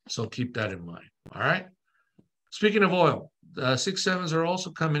 So keep that in mind. All right. Speaking of oil, 6.7s are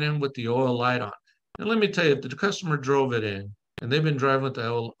also coming in with the oil light on. And let me tell you, if the customer drove it in and they've been driving with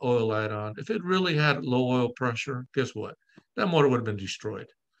the oil light on, if it really had low oil pressure, guess what? That motor would have been destroyed.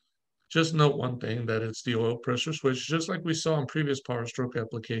 Just note one thing, that it's the oil pressure switch, just like we saw in previous PowerStroke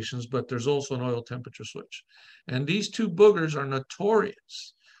applications, but there's also an oil temperature switch. And these two boogers are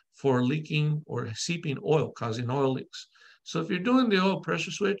notorious for leaking or seeping oil, causing oil leaks. So if you're doing the oil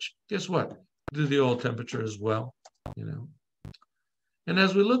pressure switch, guess what? Do the oil temperature as well, And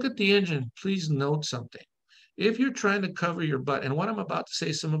as we look at the engine, please note something. if you're trying to cover your butt, and what I'm about to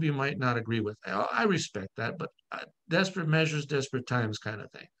say, some of you might not agree with. I respect that, but desperate measures, desperate times kind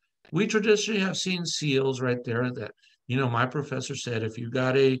of thing. We traditionally have seen seals right there that, you know, my professor said, if you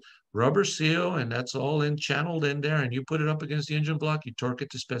got a rubber seal and that's all channeled in there and you put it up against the engine block, you torque it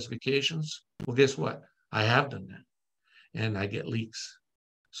to specifications. Well, guess what? I have done that and I get leaks.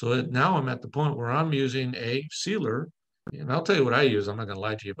 So now I'm at the point where I'm using a sealer, and I'll tell you what I use. I'm not going to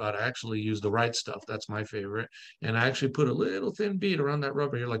lie to you about it. I actually use the right stuff. That's my favorite. And I actually put a little thin bead around that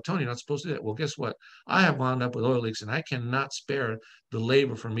rubber. You're like, Tony, you're not supposed to do that. Well, guess what? I have wound up with oil leaks, and I cannot spare the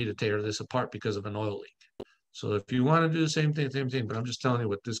labor for me to tear this apart because of an oil leak. So if you want to do the same thing, but I'm just telling you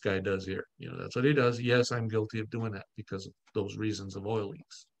what this guy does here. You know, that's what he does. Yes, I'm guilty of doing that because of those reasons of oil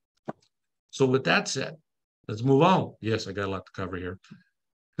leaks. So with that said, let's move on. Yes, I got a lot to cover here.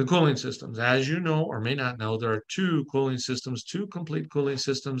 The cooling systems, as you know or may not know, there are two cooling systems, two complete cooling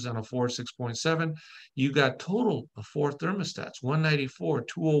systems on a 6.7. You got total of 4 thermostats, 194,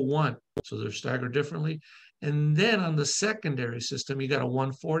 201. So they're staggered differently. And then on the secondary system, you got a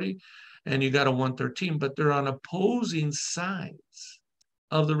 140 and you got a 113, but they're on opposing sides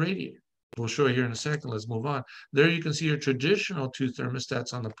of the radiator. We'll show you here in a second. Let's move on. There you can see your traditional 2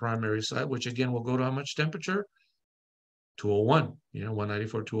 thermostats on the primary side, which again will go to how much temperature? 201, you know,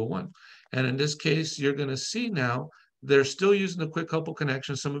 194, 201. And in this case, you're going to see now they're still using the quick couple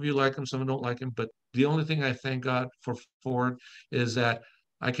connection. Some of you like them, some don't like them. But the only thing I thank God for Ford is that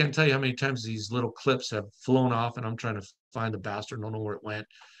I can't tell you how many times these little clips have flown off and I'm trying to find the bastard, don't know where it went.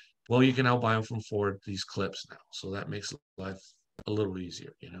 Well, you can now buy them from Ford, these clips now. So that makes life a little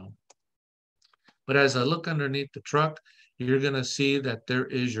easier, you know. But as I look underneath the truck, you're going to see that there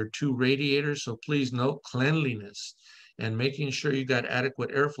is your 2 radiators. So please note cleanliness and making sure you got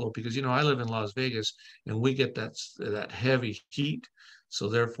adequate airflow, because, you know, I live in Las Vegas and we get that heavy heat. So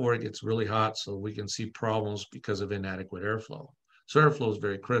therefore it gets really hot. So we can see problems because of inadequate airflow. So airflow is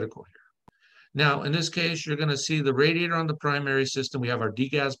very critical here. Now, in this case, you're going to see the radiator on the primary system. We have our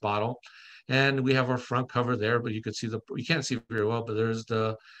degas bottle and we have our front cover there, but you can see you can't see very well, but there's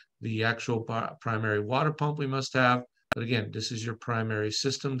the actual primary water pump we must have. But again, this is your primary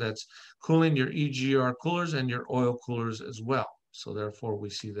system that's cooling your EGR coolers and your oil coolers as well. So therefore, we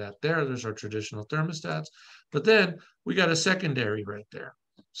see that there. There's our traditional thermostats. But then we got a secondary right there.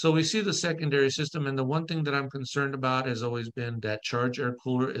 So we see the secondary system. And the one thing that I'm concerned about has always been that charge air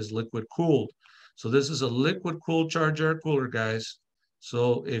cooler is liquid cooled. So this is a liquid cooled charge air cooler, guys.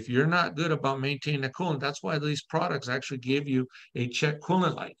 So if you're not good about maintaining the coolant, that's why these products actually give you a check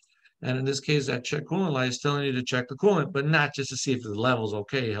coolant light. And in this case, that check coolant light is telling you to check the coolant, but not just to see if the level's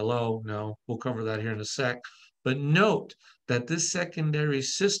okay. Hello, no, we'll cover that here in a sec. But note that this secondary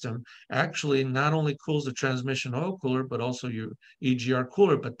system actually not only cools the transmission oil cooler, but also your EGR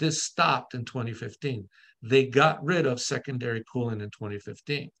cooler. But this stopped in 2015. They got rid of secondary cooling in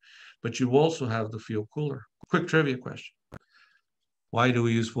 2015. But you also have the fuel cooler. Quick trivia question. Why do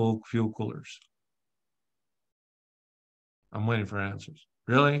we use full fuel coolers? I'm waiting for answers.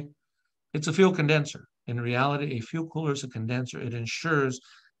 Really? It's a fuel condenser. In reality, a fuel cooler is a condenser. It ensures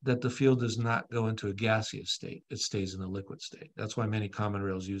that the fuel does not go into a gaseous state. It stays in a liquid state. That's why many common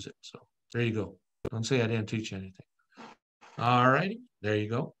rails use it. So there you go. Don't say I didn't teach you anything. All righty. There you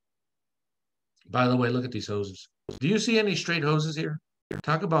go. By the way, look at these hoses. Do you see any straight hoses here?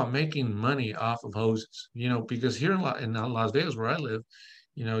 Talk about making money off of hoses. You know, because here in Las Vegas, where I live,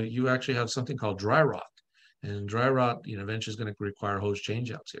 you know, you actually have something called dry rot. And dry rot, you know, eventually is going to require hose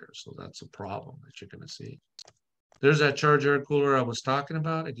changeouts here. So that's a problem that you're going to see. There's that charge air cooler I was talking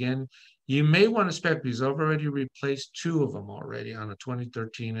about. Again, you may want to spec these. I've already replaced 2 of them already on a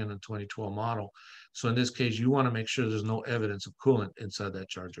 2013 and a 2012 model. So in this case, you want to make sure there's no evidence of coolant inside that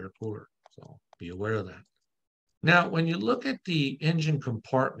charge air cooler. So be aware of that. Now, when you look at the engine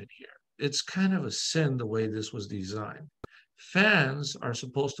compartment here, it's kind of a sin the way this was designed. Fans are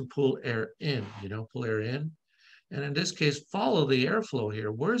supposed to pull air in, you know, pull air in. And in this case, follow the airflow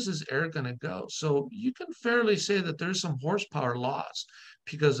here. Where's this air going to go? So you can fairly say that there's some horsepower loss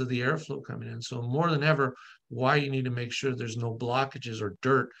because of the airflow coming in. So more than ever, why you need to make sure there's no blockages or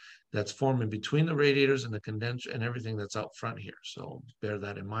dirt that's forming between the radiators and the condenser and everything that's out front here. So bear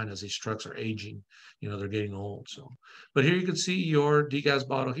that in mind as these trucks are aging. You know, they're getting old. So, but here you can see your degas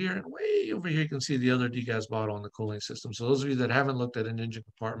bottle here, and way over here you can see the other degas bottle on the cooling system. So those of you that haven't looked at an engine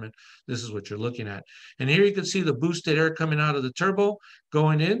compartment, this is what you're looking at. And here you can see the boosted air coming out of the turbo,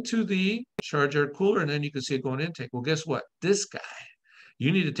 going into the charge air cooler, and then you can see it going intake. Well, guess what? This guy,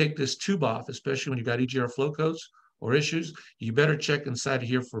 you need to take this tube off, especially when you got EGR flow codes or issues. You better check inside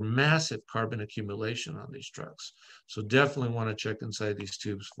here for massive carbon accumulation on these trucks. So definitely want to check inside these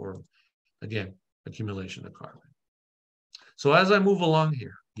tubes for, again, accumulation of carbon. So as I move along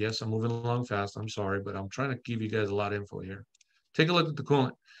here, yes, I'm moving along fast. I'm sorry, but I'm trying to give you guys a lot of info here. Take a look at the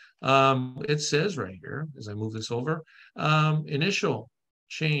coolant. It says right here, as I move this over, initial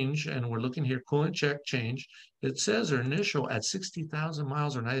change, and we're looking here, coolant check change. It says their initial at 60,000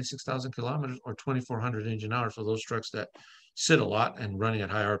 miles or 96,000 kilometers or 2,400 engine hours for those trucks that sit a lot and running at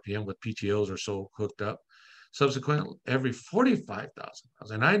high RPM with PTOs or so hooked up. Subsequently, every 45,000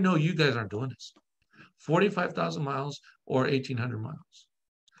 miles, and I know you guys aren't doing this, 45,000 miles or 1,800 miles.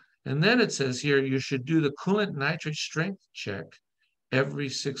 And then it says here, you should do the coolant nitrate strength check every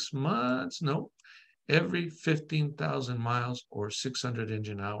 6 months. No, every 15,000 miles or 600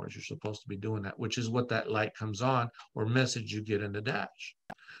 engine hours. You're supposed to be doing that, which is what that light comes on or message you get in the dash.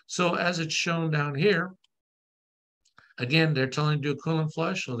 So as it's shown down here, again, they're telling you to do a coolant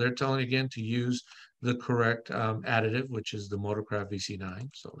flush. So they're telling you again to use the correct additive, which is the Motorcraft VC9.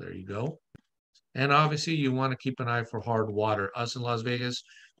 So there you go. And obviously, you want to keep an eye for hard water. Us in Las Vegas,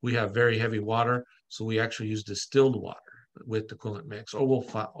 we have very heavy water, so we actually use distilled water with the coolant mix, or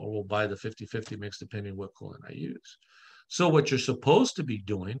we'll buy the 50-50 mix depending what coolant I use. So what you're supposed to be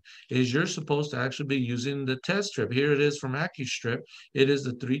doing is you're supposed to actually be using the test strip. Here it is from AccuStrip. It is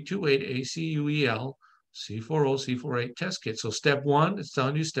the 328 ACUEL C40 C48 test kit. So step 1, it's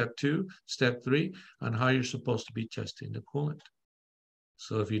telling you step 2, step 3 on how you're supposed to be testing the coolant.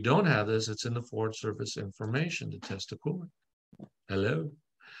 So if you don't have this, it's in the Ford service information to test the coolant. Hello.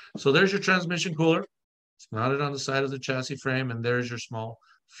 So there's your transmission cooler. It's mounted on the side of the chassis frame, and there's your small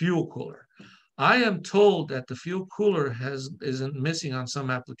fuel cooler. I am told that the fuel cooler isn't missing on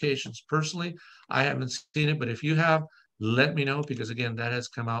some applications. Personally, I haven't seen it, but if you have, let me know, because again, that has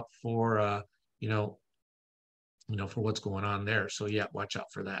come out for for what's going on there. So yeah, watch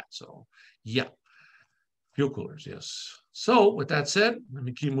out for that. So yeah. Fuel coolers, yes. So with that said, let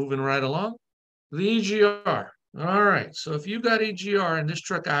me keep moving right along. The EGR. All right, so if you got EGR and this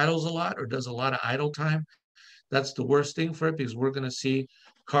truck idles a lot or does a lot of idle time, that's the worst thing for it because we're going to see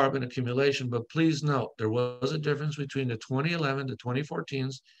carbon accumulation. But please note, there was a difference between the 2011 to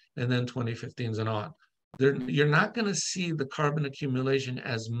 2014s and then 2015s and on. You're not going to see the carbon accumulation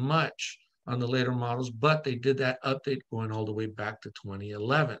as much on the later models, but they did that update going all the way back to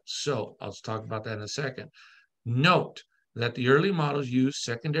 2011. So I'll talk about that in a second. Note that the early models used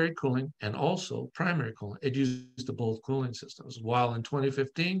secondary cooling and also primary cooling. It used the both cooling systems, while in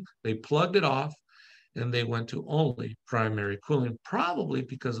 2015, they plugged it off and they went to only primary cooling, probably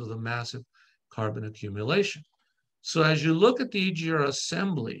because of the massive carbon accumulation. So as you look at the EGR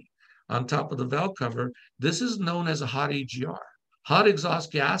assembly on top of the valve cover, this is known as a hot EGR. Hot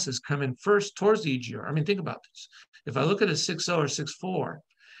exhaust gases come in first towards the EGR. I mean, think about this. If I look at a 6.0 or 6.4,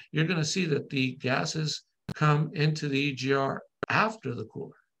 you're going to see that the gases come into the EGR after the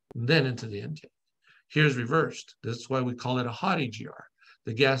cooler, then into the intake. Here's reversed. That's why we call it a hot EGR.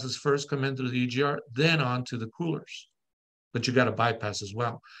 The gases first come in through the EGR, then onto the coolers. But you got to bypass as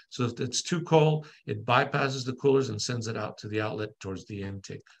well. So if it's too cold, it bypasses the coolers and sends it out to the outlet towards the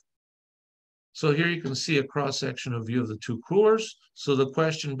intake. So here you can see a cross-sectional view of the two coolers. So the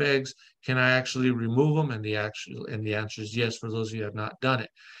question begs, can I actually remove them? And the answer is yes, for those of you who have not done it.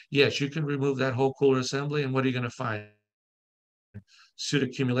 Yes, you can remove that whole cooler assembly, and what are you going to find? Soot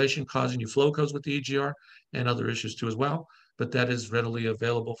accumulation causing you flow codes with the EGR and other issues too as well, but that is readily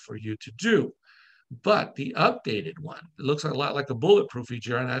available for you to do. But the updated one, it looks a lot like a bulletproof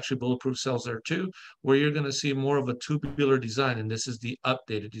EGR, and actually bulletproof cells there too, where you're going to see more of a tubular design, and this is the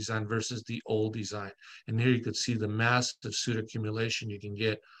updated design versus the old design. And here you could see the massive soot accumulation you can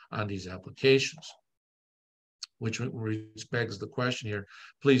get on these applications, which begs the question here.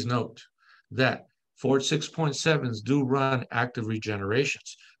 Please note that Ford 6.7s do run active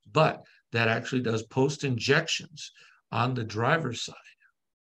regenerations, but that actually does post-injections on the driver's side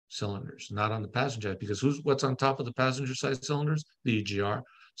cylinders, not on the passenger side, because what's on top of the passenger side cylinders? The EGR.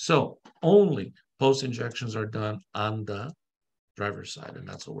 So only post injections are done on the driver's side, and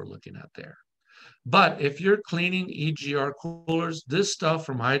that's what we're looking at there. But if you're cleaning EGR coolers, this stuff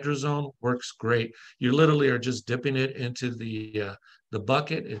from Hydrozone works great. You literally are just dipping it into the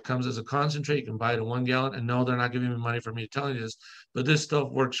bucket. It comes as a concentrate. You can buy it in 1 gallon. And no, they're not giving me money for me telling you this, but this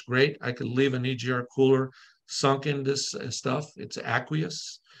stuff works great. I could leave an EGR cooler sunk in this stuff. It's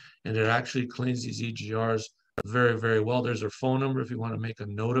aqueous, and it actually cleans these EGRs very, very well. There's their phone number if you want to make a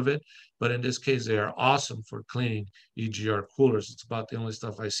note of it. But in this case, they are awesome for cleaning EGR coolers. It's about the only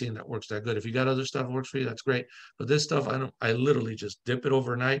stuff I've seen that works that good. If you got other stuff that works for you, that's great. But this stuff, I literally just dip it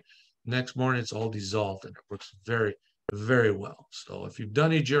overnight. Next morning, it's all dissolved, and it works very, very well. So if you've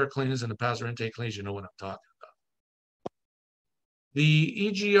done EGR cleanings in the past or intake cleans, you know what I'm talking about.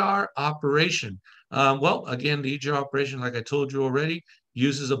 The EGR operation. Well, again, the EGR operation, like I told you already,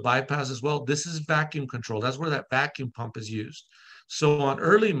 uses a bypass as well. This is vacuum control. That's where that vacuum pump is used. So on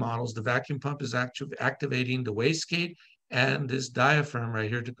early models, the vacuum pump is actually activating the wastegate and this diaphragm right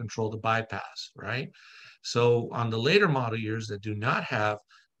here to control the bypass, right? So on the later model years that do not have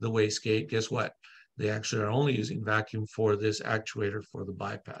the wastegate, guess what? They actually are only using vacuum for this actuator for the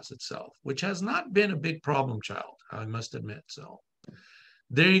bypass itself, which has not been a big problem, child, I must admit. So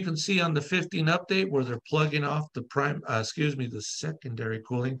there you can see on the 15 update where they're plugging off the the secondary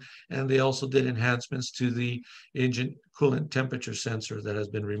cooling, and they also did enhancements to the engine coolant temperature sensor that has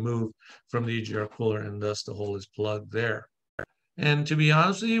been removed from the EGR cooler, and thus the hole is plugged there. And to be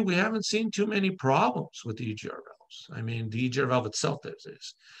honest with you, we haven't seen too many problems with the EGR valves. I mean, the EGR valve itself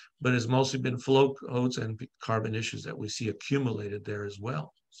is, but it's mostly been flow codes and carbon issues that we see accumulated there as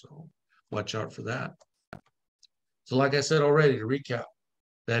well. So watch out for that. So like I said already, to recap,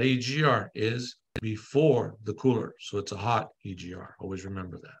 that EGR is before the cooler. So it's a hot EGR. Always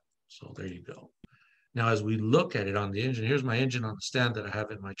remember that. So there you go. Now, as we look at it on the engine, here's my engine on the stand that I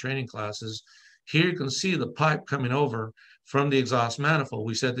have in my training classes. Here you can see the pipe coming over from the exhaust manifold.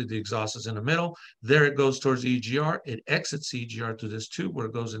 We said that the exhaust is in the middle. There it goes towards the EGR. It exits the EGR through this tube where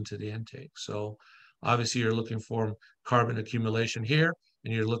it goes into the intake. So obviously you're looking for carbon accumulation here,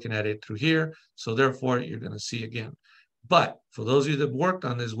 and you're looking at it through here. So therefore, you're going to see again. But for those of you that worked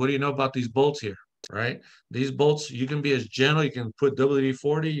on this, what do you know about these bolts here, right? These bolts, you can be as gentle. You can put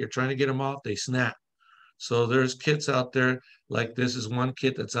WD-40. You're trying to get them off. They snap. So there's kits out there, like this is one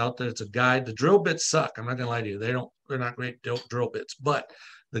kit that's out there. It's a guide. The drill bits suck. I'm not gonna lie to you. They're not great drill bits, but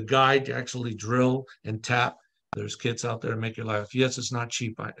the guide to actually drill and tap, there's kits out there to make your life. Yes, it's not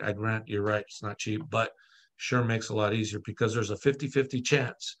cheap. I grant you're right. It's not cheap, but sure makes it a lot easier because there's a 50-50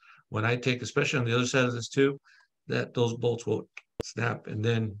 chance when I take, especially on the other side of this tube, that those bolts will snap, and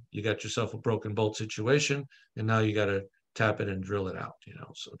then you got yourself a broken bolt situation, and now you got to tap it and drill it out,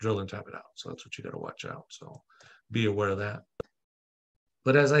 so drill and tap it out. So that's what you got to watch out. So be aware of that.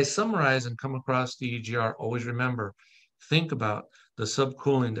 But as I summarize and come across the EGR, always remember, think about the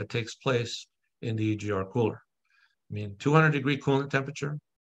subcooling that takes place in the EGR cooler. I mean, 200-degree coolant temperature,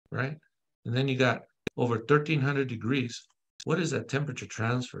 right? And then you got over 1,300 degrees. What is that temperature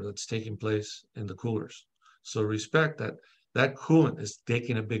transfer that's taking place in the coolers? So respect that that coolant is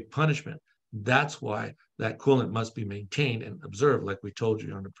taking a big punishment. That's why that coolant must be maintained and observed, like we told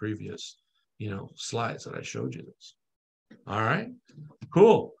you on the previous, slides that I showed you this. All right,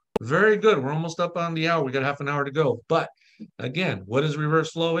 cool, very good. We're almost up on the hour. We got half an hour to go. But again, what is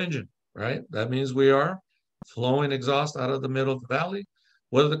reverse flow engine, right? That means we are flowing exhaust out of the middle of the valley.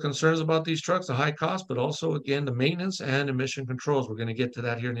 What are the concerns about these trucks? The high cost, but also, again, the maintenance and emission controls. We're going to get to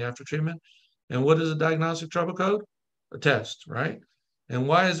that here in the after treatment. And what is a diagnostic trouble code? A test, right? And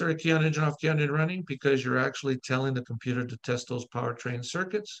why is there a key on engine off, key on engine running? Because you're actually telling the computer to test those powertrain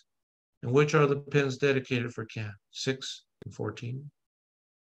circuits. And which are the pins dedicated for CAN? 6 and 14.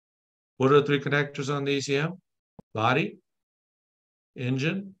 What are the 3 connectors on the ECM? Body,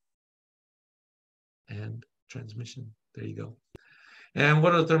 engine, and transmission. There you go. And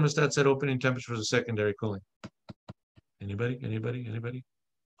what are the thermostats at opening temperature for the secondary cooling? Anybody?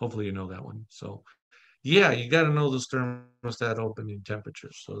 Hopefully you know that one. So yeah, you got to know those thermostat opening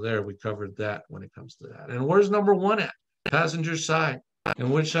temperatures. So there, we covered that when it comes to that. And where's number 1 at? Passenger side.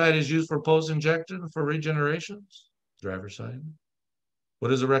 And which side is used for post-injection for regenerations? Driver's side.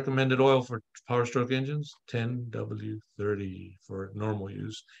 What is the recommended oil for PowerStroke engines? 10W30 for normal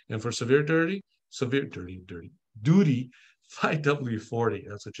use. And for severe duty, 5W40.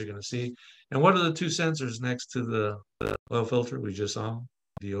 That's what you're going to see. And what are the 2 sensors next to the oil filter? We just saw them.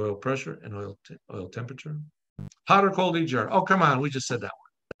 The oil pressure and oil temperature. Hot or cold EGR? Oh, come on. We just said that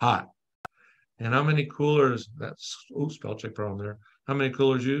one. Hot. And how many coolers? That's, spell check problem there. How many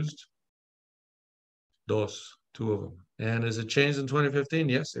coolers used? 2 of them. And is it changed in 2015?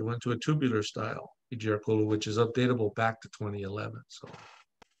 Yes, they went to a tubular style EGR cooler, which is updatable back to 2011. So,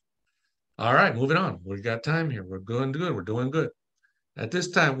 all right, moving on. We've got time here. We're doing good. We're doing good. At this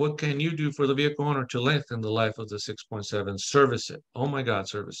time, what can you do for the vehicle owner to lengthen the life of the 6.7? Service it. Oh my God,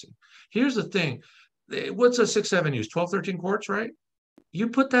 servicing. Here's the thing. What's a 6.7 use? 12, 13 quarts, right? You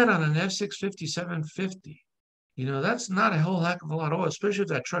put that on an F650, 750. That's not a whole heck of a lot of oil, especially if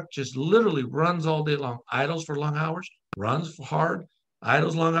that truck just literally runs all day long, idles for long hours, runs hard,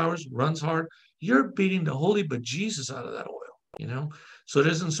 idles long hours, runs hard. You're beating the holy bejesus out of that oil, So it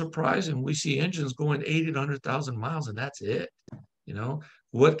isn't surprising. We see engines going 80 to 100,000 miles, and that's it.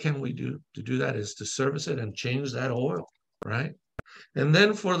 What can we do to do that is to service it and change that oil, right? And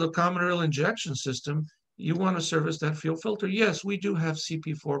then for the common rail injection system, You want to service that fuel filter? Yes, we do have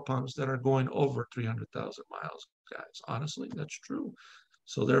CP4 pumps that are going over 300,000 miles, guys. Honestly, that's true.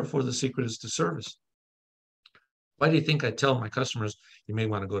 So therefore, the secret is to service. Why do you think I tell my customers you may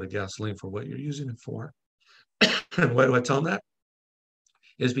want to go to gasoline for what you're using it for? And why do I tell them that?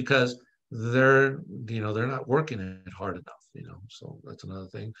 Is because they're not working it hard enough. So that's another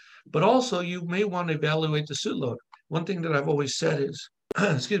thing. But also you may want to evaluate the suit load. One thing that I've always said is,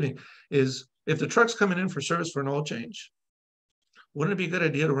 excuse me, is if the truck's coming in for service for an oil change, wouldn't it be a good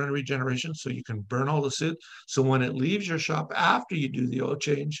idea to run a regeneration so you can burn all the soot? So when it leaves your shop after you do the oil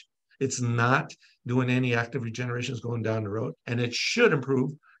change, it's not doing any active regenerations going down the road, and it should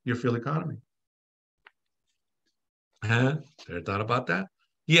improve your fuel economy. Ever thought about that?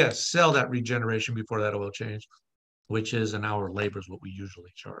 Yes, sell that regeneration before that oil change, which is an hour labor is what we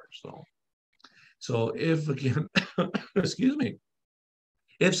usually charge. So if again, excuse me,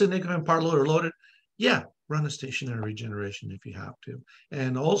 if significant part load are loaded, yeah, run a stationary regeneration if you have to.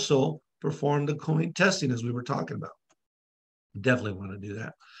 And also perform the cooling testing as we were talking about. Definitely want to do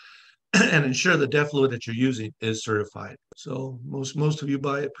that. And ensure the DEF fluid that you're using is certified. So most of you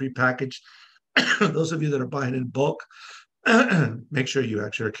buy it prepackaged. Those of you that are buying in bulk, make sure you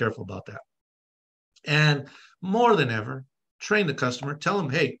actually are careful about that. And more than ever, train the customer. Tell them,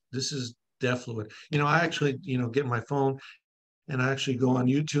 hey, this is DEF fluid. I actually, get my phone and I actually go on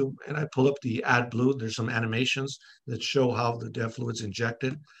YouTube and I pull up the AdBlue. There's some animations that show how the DEF fluid's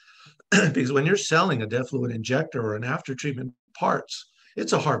injected. Because when you're selling a DEF fluid injector or an after treatment parts,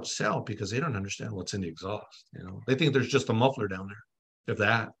 it's a hard sell because they don't understand what's in the exhaust. They think there's just a muffler down there, if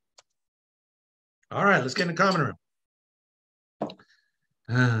that. All right, let's get into common rail.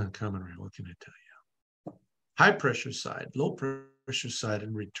 Common rail, what can I tell you? High pressure side, low pressure side,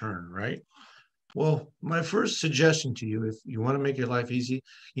 and return, right? Well, my first suggestion to you, if you want to make your life easy,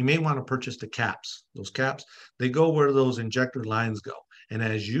 you may want to purchase the caps. Those caps, they go where those injector lines go. And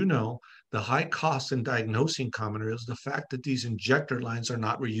as you know, the high cost in diagnosing common rail is the fact that these injector lines are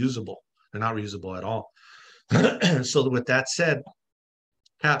not reusable. They're not reusable at all. So with that said,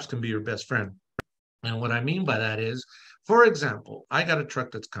 caps can be your best friend. And what I mean by that is, for example, I got a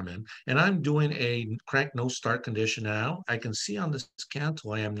truck that's come in and I'm doing a crank no start condition now. I can see on this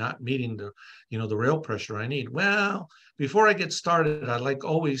cantle I am not meeting the rail pressure I need. Well, before I get started, I like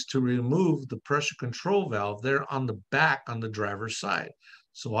always to remove the pressure control valve there on the back on the driver's side.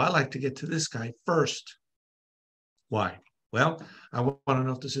 So I like to get to this guy first. Why? Well, I want to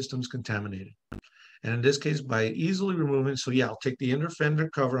know if the system's contaminated. And in this case, by easily removing, so yeah, I'll take the inner fender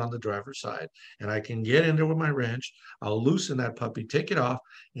cover on the driver's side and I can get in there with my wrench. I'll loosen that puppy, take it off,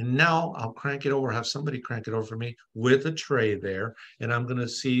 and now I'll crank it over, have somebody crank it over for me with a tray there. And I'm going to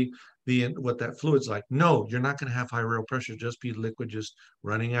see what that fluid's like. No, you're not going to have high rail pressure, just be liquid just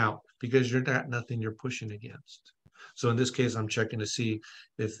running out because you're got nothing you're pushing against. So in this case, I'm checking to see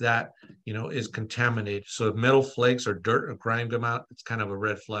if that, is contaminated. So if metal flakes or dirt or grime come out, it's kind of a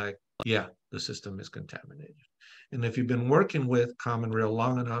red flag. Yeah, the system is contaminated. And if you've been working with common rail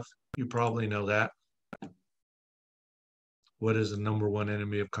long enough, you probably know that. What is the number one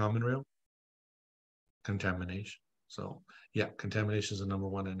enemy of common rail? Contamination. So yeah, contamination is the number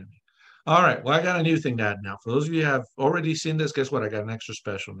one enemy. All right, well, I got a new thing to add now. For those of you who have already seen this, guess what? I got an extra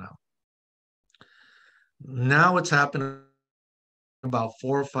special now. Now it's happened about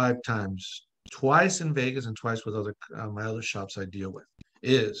 4 or 5 times, twice in Vegas and twice with my other shops I deal with,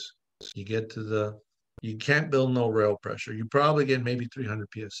 is you get to you can't build no rail pressure. You probably get maybe 300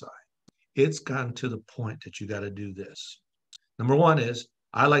 PSI. It's gotten to the point that you got to do this. Number one is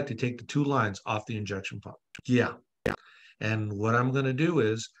I like to take the 2 lines off the injection pump. Yeah. And what I'm going to do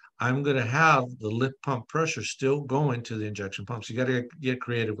is I'm going to have the lift pump pressure still going to the injection pump. So you got to get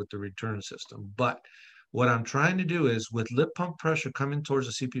creative with the return system. But what I'm trying to do is with lift pump pressure coming towards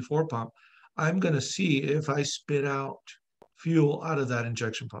the CP4 pump, I'm going to see if I spit out fuel out of that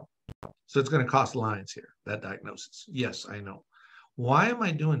injection pump. So it's going to cost lines here, that diagnosis. Yes, I know. Why am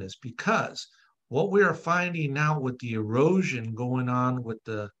I doing this? Because what we are finding now with the erosion going on with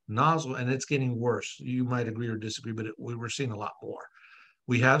the nozzle, and it's getting worse. You might agree or disagree, but we were seeing a lot more.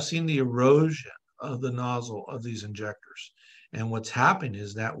 We have seen the erosion of the nozzle of these injectors. And what's happening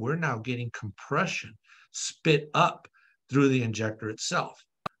is that we're now getting compression spit up through the injector itself.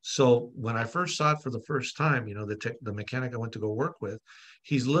 So when I first saw it for the first time, the mechanic I went to go work with,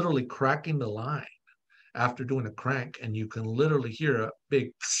 he's literally cracking the line after doing a crank, and you can literally hear a big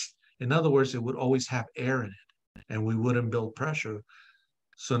psst. In other words, it would always have air in it, and we wouldn't build pressure.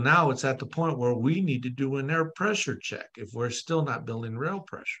 So now it's at the point where we need to do an air pressure check if we're still not building rail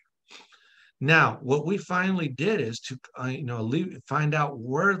pressure. Now, what we finally did is to find out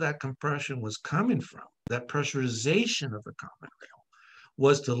where that compression was coming from. that pressurization of the common rail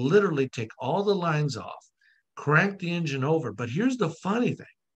was to literally take all the lines off, crank the engine over. But here's the funny thing.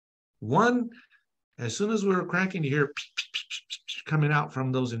 One, as soon as we were cranking, you hear coming out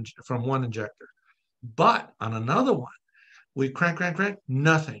from from one injector. But on another one, we crank,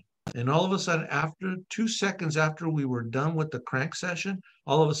 nothing. And all of a sudden, after 2 seconds after we were done with the crank session,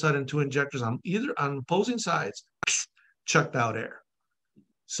 all of a sudden, two injectors on opposing sides chucked out air.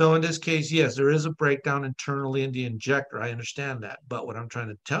 So in this case, yes, there is a breakdown internally in the injector. I understand that. But what I'm trying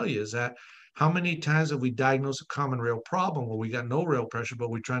to tell you is that how many times have we diagnosed a common rail problem where we got no rail pressure, but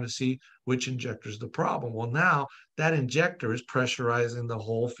we're trying to see which injector is the problem? Well, now that injector is pressurizing the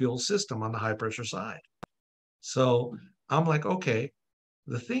whole fuel system on the high pressure side. So I'm like, okay,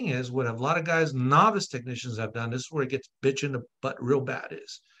 the thing is, what a lot of guys, novice technicians have done, this is where it gets bitch in the butt real bad,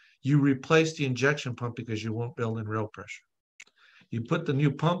 is you replace the injection pump because you won't build in rail pressure. You put the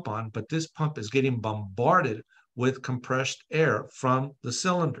new pump on, but this pump is getting bombarded with compressed air from the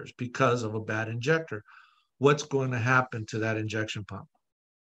cylinders because of a bad injector. What's going to happen to that injection pump?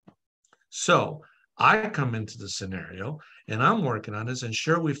 So I come into the scenario and I'm working on this, and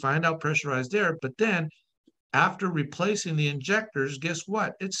sure, we find out pressurized air, but then after replacing the injectors, guess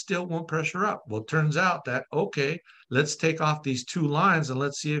what? It still won't pressure up. Well, it turns out that, okay, let's take off these two lines and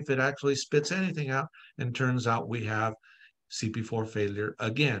let's see if it actually spits anything out. And turns out we have CP4 failure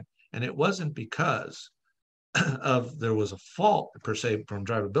again. And it wasn't because there was a fault per se from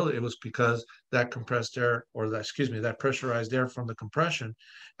drivability. It was because that compressed air, or that, that pressurized air from the compression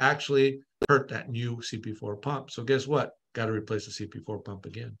actually hurt that new CP4 pump. So guess what? Got to replace the CP4 pump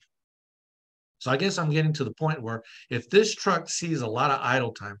again. So I guess I'm getting to the point where if this truck sees a lot of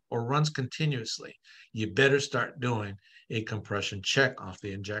idle time or runs continuously, you better start doing a compression check off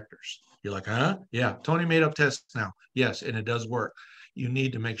the injectors. You're like, huh? Yeah, Tony made up tests now. Yes, and it does work. You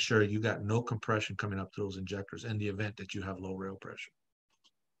need to make sure you got no compression coming up to those injectors in the event that you have low rail pressure.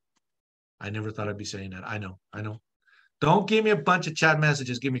 I never thought I'd be saying that. I know. Don't give me a bunch of chat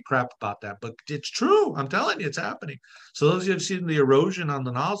messages, give me crap about that, but it's true. I'm telling you, it's happening. So those of you who've seen the erosion on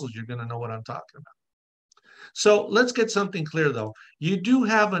the nozzles, you're going to know what I'm talking about. So let's get something clear, though. You do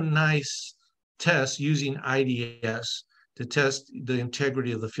have a nice test using IDS to test the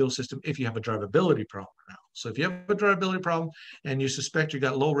integrity of the fuel system if you have a drivability problem now. So if you have a drivability problem and you suspect you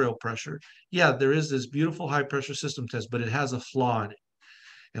got low rail pressure, yeah, there is this beautiful high pressure system test, but it has a flaw in it.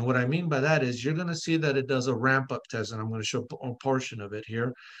 And what I mean by that is you're going to see that it does a ramp up test, and I'm going to show a portion of it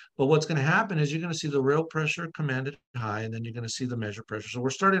here. But what's going to happen is you're going to see the rail pressure commanded high, and then you're going to see the measure pressure. So we're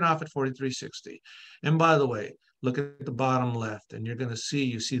starting off at 4360. And by the way, look at the bottom left, and you're going to see,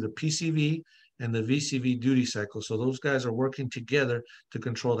 you see the PCV and the VCV duty cycle. So those guys are working together to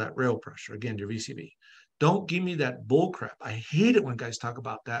control that rail pressure. Again, your VCV. Don't give me that bull crap. I hate it when guys talk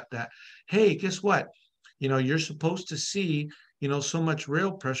about that, hey, guess what? You know, you're supposed to see, you know, so much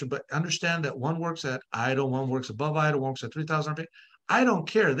rail pressure, but understand that one works at idle, one works above idle, one works at 3,000 RPM. I don't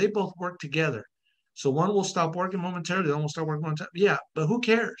care. They both work together. So one will stop working momentarily, the other will start working momentarily. Yeah, but who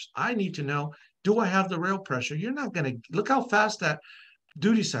cares? I need to know, do I have the rail pressure? You're not going to, look how fast that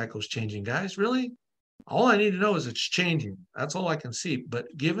duty cycle is changing, guys. Really? All I need to know is it's changing. That's all I can see. But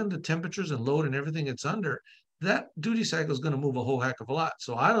given the temperatures and load and everything it's under, that duty cycle is going to move a whole heck of a lot.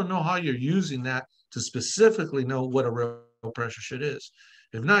 So I don't know how you're using that to specifically know what a rail pressure shit is.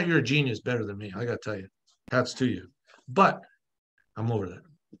 If not, you're a genius better than me. I got to tell you, hats to you. But I'm over that.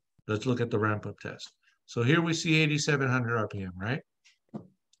 Let's look at the ramp up test. So here we see 8,700 RPM, right?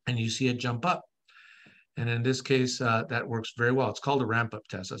 And you see it jump up. And in this case, that works very well. It's called a ramp up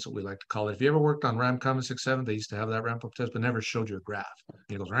test. That's what we like to call it. If you ever worked on Ram Common 6.7, they used to have that ramp up test, but never showed you a graph.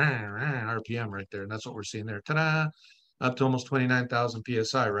 It goes RPM right there. And that's what we're seeing there. Ta-da! Up to almost 29,000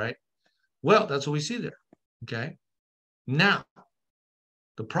 PSI, right? Well, that's what we see there. Okay. Now,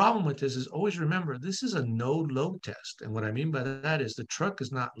 the problem with this is always remember, this is a no load test. And what I mean by that is the truck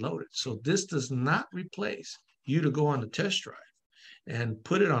is not loaded. So this does not replace you to go on the test drive and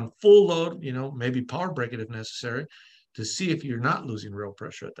put it on full load, you know, maybe power brake it if necessary, to see if you're not losing rail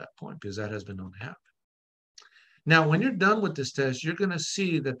pressure at that point, because that has been known to happen. Now, when you're done with this test, you're going to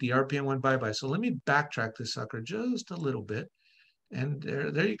see that the RPM went bye-bye. So let me backtrack this sucker just a little bit. And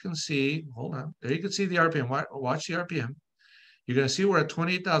there you can see, hold on, there you can see the RPM. Watch the RPM. You're going to see we're at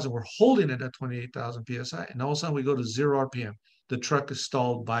 28,000. We're holding it at 28,000 PSI. And all of a sudden we go to 0 RPM. The truck is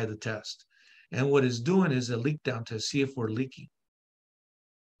stalled by the test. And what it's doing is a leak down test, see if we're leaking.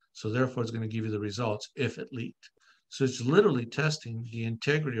 So therefore, it's going to give you the results if it leaked. So it's literally testing the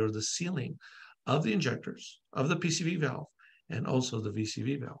integrity or the sealing of the injectors, of the PCV valve, and also the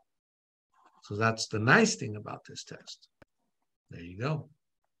VCV valve. So that's the nice thing about this test. There you go.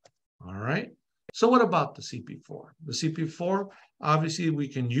 All right. So what about the CP4? The CP4, obviously, we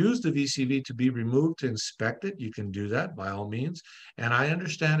can use the VCV to be removed to inspect it. You can do that by all means. And I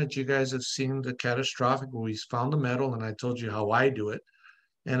understand that you guys have seen the catastrophic where we found the metal, and I told you how I do it.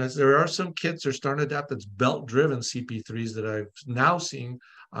 And as there are some kits that are starting to adapt that's belt-driven CP3s that I've now seen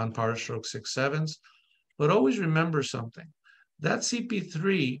on PowerStroke 6.7s. But always remember something. That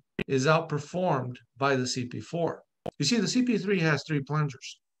CP3 is outperformed by the CP4. You see, the CP3 has 3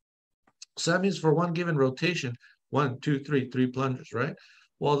 plungers. So that means for one given rotation, 1, 2, 3, 3 plungers, right?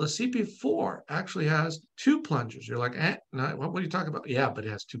 Well, the CP4 actually has 2 plungers. You're like, what are you talking about? Yeah, but it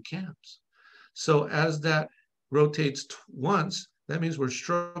has 2 cams. So as that rotates once, that means we're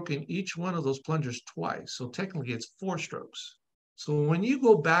stroking each one of those plungers twice. So technically it's 4 strokes. So when you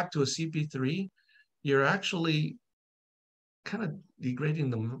go back to a CP3, you're actually kind of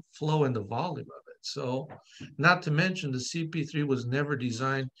degrading the flow and the volume of it. So not to mention the CP3 was never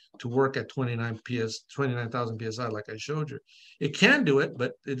designed to work at 29,000 PSI like I showed you. It can do it,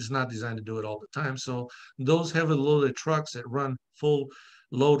 but it's not designed to do it all the time. So those heavily loaded trucks that run full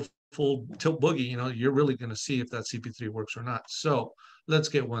load, full tilt boogie, you know, you're really going to see if that CP3 works or not. So let's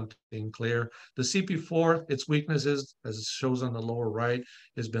get one thing clear. The CP4, its weaknesses, as it shows on the lower right,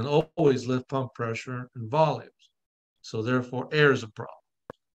 has been always lift pump pressure and volumes. So therefore, air is a problem.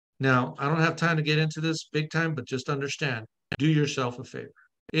 Now, I don't have time to get into this big time, but just understand, do yourself a favor.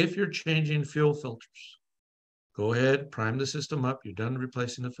 If you're changing fuel filters, go ahead, prime the system up. You're done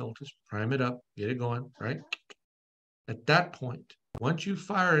replacing the filters. Prime it up, get it going, right? At that point, once you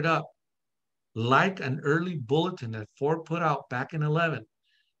fire it up, like an early bulletin that Ford put out back in 11,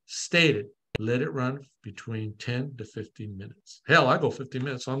 stated, let it run between 10 to 15 minutes. Hell, I go 15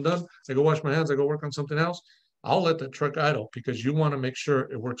 minutes, so I'm done. I go wash my hands, I go work on something else. I'll let the truck idle because you want to make sure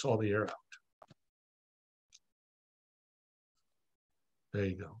it works all the air out. There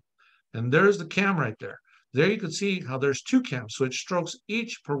you go. And there's the cam right there. There you can see how there's 2 cams. So it strokes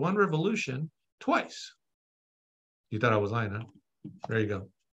each per 1 revolution twice. You thought I was lying, huh? There you go.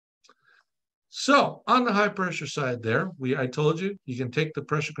 So on the high pressure side there, I told you, you can take the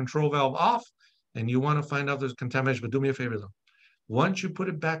pressure control valve off and you want to find out if there's contamination, but do me a favor though. Once you put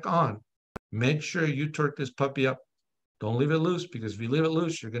it back on, make sure you torque this puppy up. Don't leave it loose, because if you leave it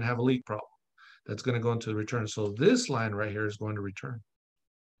loose, you're going to have a leak problem. That's going to go into the return. So this line right here is going to return.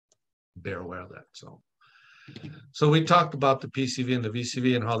 Bear aware of that. So we talked about the PCV and the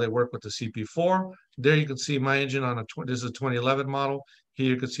VCV and how they work with the CP4. There you can see my engine on this is a 2011 model. Here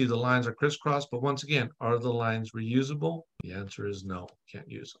you can see the lines are crisscrossed. But once again, are the lines reusable? The answer is no, can't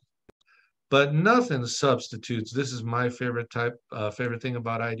use them. But nothing substitutes. This is my favorite thing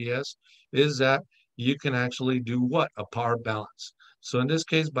about IDS is that you can actually do what? A power balance. So in this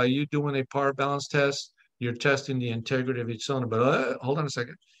case, by you doing a power balance test, you're testing the integrity of each cylinder. But hold on a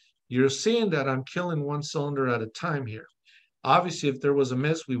second. You're seeing that I'm killing 1 cylinder at a time here. Obviously, if there was a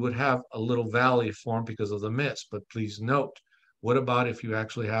miss, we would have a little valley formed because of the miss. But please note, what about if you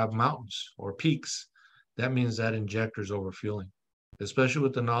actually have mountains or peaks? That means that injector is overfueling. Especially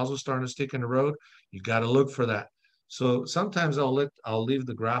with the nozzle starting to stick in the road, you got to look for that. So sometimes I'll leave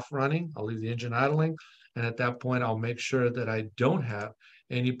the graph running, I'll leave the engine idling, and at that point I'll make sure that I don't have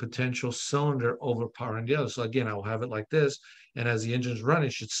any potential cylinder overpowering the other. So again, I'll have it like this, and as the engine's running,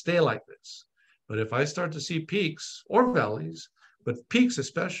 it should stay like this. But if I start to see peaks or valleys, but peaks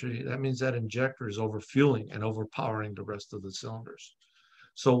especially, that means that injector is overfueling and overpowering the rest of the cylinders.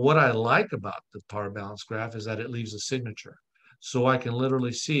 So what I like about the power balance graph is that it leaves a signature. So I can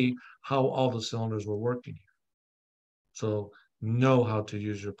literally see how all the cylinders were working here. So know how to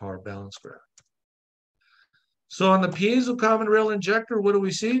use your power balance graph. So on the piezo common rail injector, what do we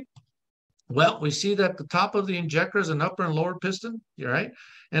see? Well, we see that the top of the injector is an upper and lower piston, right?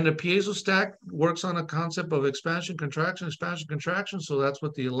 And the piezo stack works on a concept of expansion, contraction, expansion, contraction. So that's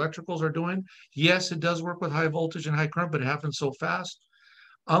what the electricals are doing. Yes, it does work with high voltage and high current, but it happens so fast.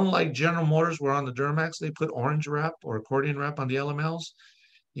 Unlike General Motors, where on the Duramax, they put orange wrap or accordion wrap on the LMLs.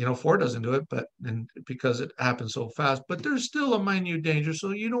 You know, Ford doesn't do it, because it happens so fast. But there's still a minute danger.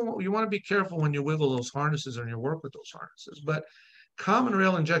 So you want to be careful when you wiggle those harnesses or you work with those harnesses. But common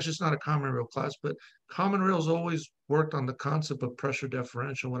rail injection is not a common rail class, but common rail's always worked on the concept of pressure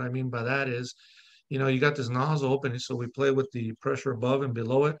differential. What I mean by that is, you know, you got this nozzle opening, so we play with the pressure above and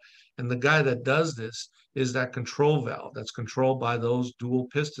below it. And the guy that does this is that control valve that's controlled by those dual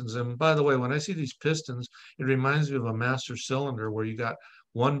pistons. And by the way, when I see these pistons, it reminds me of a master cylinder where you got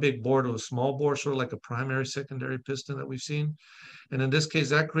one big bore to a small bore, sort of like a primary, secondary piston that we've seen. And in this case,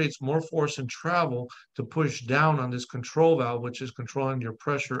 that creates more force and travel to push down on this control valve, which is controlling your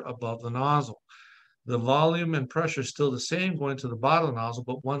pressure above the nozzle. the volume and pressure is still the same going to the bottom of the nozzle,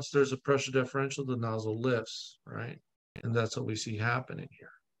 but once there's a pressure differential, the nozzle lifts, right? And that's what we see happening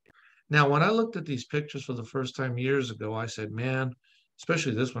here. Now, when I looked at these pictures for the first time years ago, I said, man,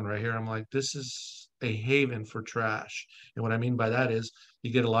 especially this one right here, I'm like, this is a haven for trash. And what I mean by that is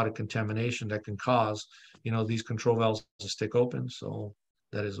you get a lot of contamination that can cause, you know, these control valves to stick open. So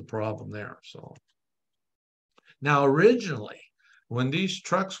that is a problem there. So now originally, when these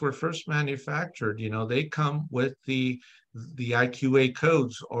trucks were first manufactured, you know, they come with the IQA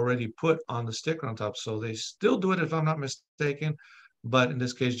codes already put on the sticker on top. So they still do it, if I'm not mistaken. But in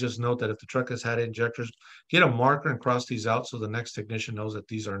this case, just note that if the truck has had injectors, get a marker and cross these out so the next technician knows that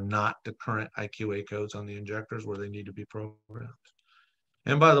these are not the current IQA codes on the injectors where they need to be programmed.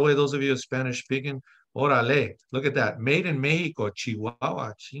 And by the way, those of you Spanish speaking, orale, look at that. Made in Mexico,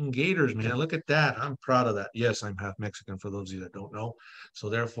 Chihuahua, chingators, man. Look at that. I'm proud of that. Yes, I'm half Mexican for those of you that don't know. So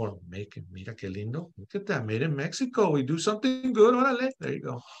therefore, mira que lindo. Look at that. Made in Mexico. We do something good. Orale. There you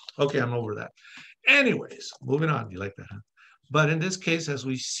go. Okay, I'm over that. Anyways, moving on. You like that, huh? But in this case, as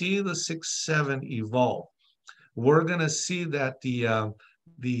we see the 6.7 evolve, we're going to see that the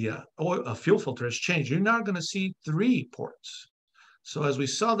fuel filter has changed. You're now going to see 3 ports. So as we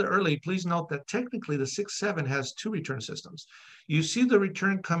saw there earlier, please note that technically the 6.7 has 2 return systems. You see the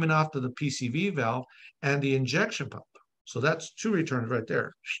return coming off to the PCV valve and the injection pump. So that's 2 returns right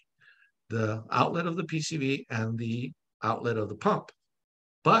there. The outlet of the PCV and the outlet of the pump.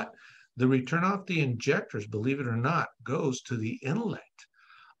 But the return off the injectors, believe it or not, goes to the inlet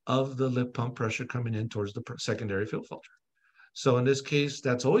of the lip pump pressure coming in towards the secondary fuel filter. So in this case,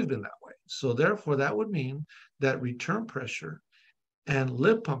 that's always been that way. So therefore, that would mean that return pressure and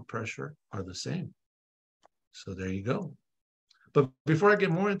lip pump pressure are the same. So there you go. But before I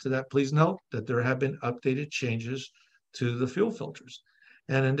get more into that, please note that there have been updated changes to the fuel filters.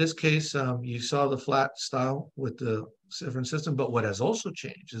 And in this case, you saw the flat style with the different system, but what has also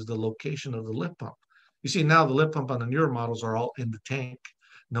changed is the location of the lip pump. You see now the lip pump on the newer models are all in the tank,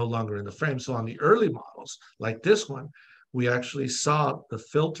 no longer in the frame. So on the early models, like this one, we actually saw the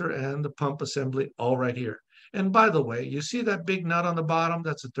filter and the pump assembly all right here. And by the way, you see that big nut on the bottom?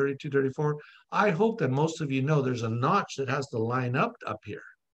 That's a 3234. I hope that most of you know there's a notch that has to line up here.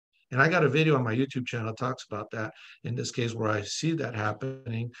 And I got a video on my YouTube channel that talks about that in this case where I see that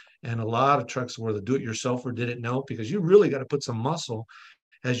happening. And a lot of trucks where the do-it-yourselfer didn't know, because you really got to put some muscle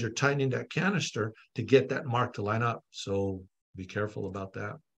as you're tightening that canister to get that mark to line up. So be careful about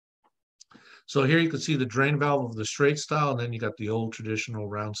that. So here you can see the drain valve of the straight style, and then you got the old traditional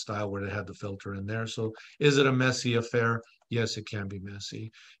round style where they had the filter in there. So is it a messy affair? Yes, it can be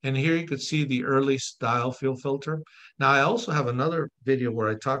messy. And here you could see the early style fuel filter. Now, I also have another video where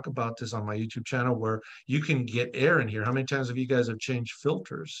I talk about this on my YouTube channel where you can get air in here. How many times have you guys have changed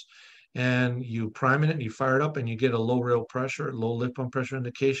filters? And you prime it and you fire it up and you get a low rail pressure, low lip pump pressure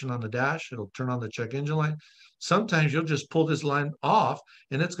indication on the dash. It'll turn on the check engine light. Sometimes you'll just pull this line off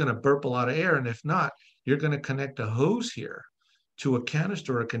and it's going to burp a lot of air. And if not, you're going to connect a hose here to a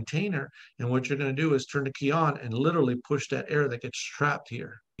canister or a container. And what you're going to do is turn the key on and literally push that air that gets trapped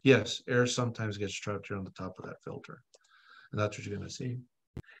here. Yes, air sometimes gets trapped here on the top of that filter. And that's what you're going to see.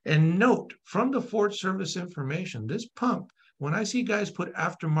 And note, from the Ford service information, this pump, when I see guys put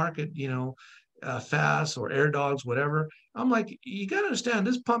aftermarket, you know, FAS or Air Dogs, whatever, I'm like, you got to understand,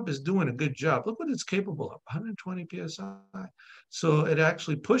 this pump is doing a good job. Look what it's capable of, 120 PSI. So it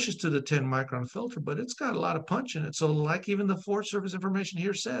actually pushes to the 10 micron filter, but it's got a lot of punch in it. So like even the Ford service information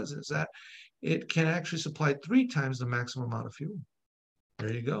here says is that it can actually supply 3 times the maximum amount of fuel.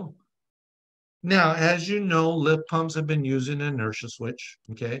 There you go. Now, as you know, lip pumps have been using an inertia switch,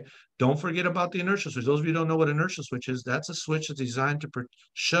 okay? Don't forget about the inertia switch. Those of you who don't know what inertia switch is, that's a switch that's designed to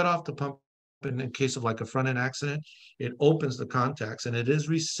shut off the pump in case of like a front-end accident. It opens the contacts, and it is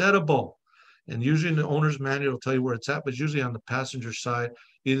resettable. And usually in the owner's manual will tell you where it's at, but it's usually on the passenger side,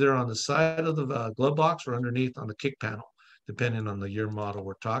 either on the side of the glove box or underneath on the kick panel, depending on the year model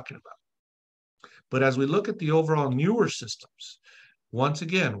we're talking about. But as we look at the overall newer systems, once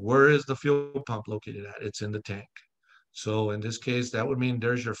again, where is the fuel pump located at? It's in the tank. So in this case, that would mean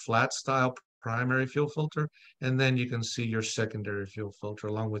there's your flat style primary fuel filter, and then you can see your secondary fuel filter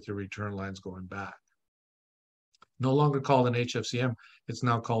along with your return lines going back. No longer called an HFCM, it's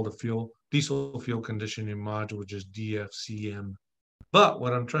now called a diesel fuel conditioning module, which is DFCM. But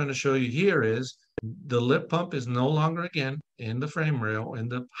what I'm trying to show you here is the lip pump is no longer, again, in the frame rail, in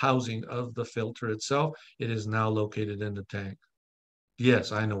the housing of the filter itself. It is now located in the tank.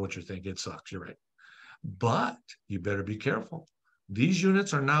 Yes, I know what you're thinking. It sucks. You're right. But you better be careful. These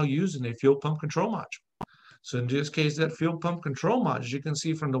units are now using a fuel pump control module. So in this case, that fuel pump control module, you can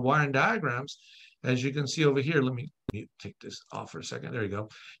see from the wiring diagrams, as you can see over here, let me take this off for a second. There you go.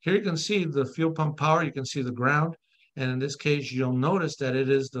 Here you can see the fuel pump power. You can see the ground. And in this case, you'll notice that it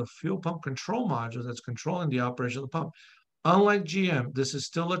is the fuel pump control module that's controlling the operation of the pump. Unlike GM, this is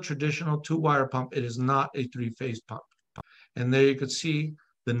still a traditional two-wire pump. It is not a three-phase pump. And there you could see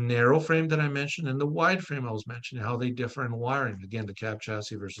the narrow frame that I mentioned and the wide frame I was mentioning, how they differ in wiring. Again, the cab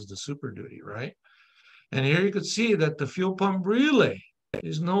chassis versus the Super Duty, right? And here you could see that the fuel pump relay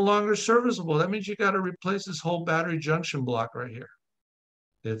is no longer serviceable. That means you got to replace this whole battery junction block right here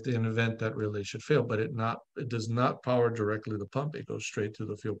if in event that relay should fail. But it does not power directly the pump. It goes straight to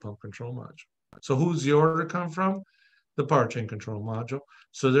the fuel pump control module. So who's the order come from? The powertrain control module.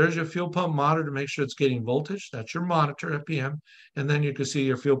 So there's your fuel pump monitor to make sure it's getting voltage. That's your monitor, FPM. And then you can see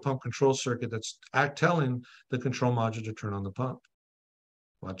your fuel pump control circuit that's telling the control module to turn on the pump.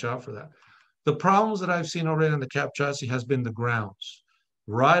 Watch out for that. The problems that I've seen already on the cab chassis has been the grounds.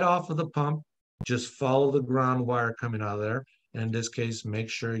 Right off of the pump, just follow the ground wire coming out of there. And in this case, make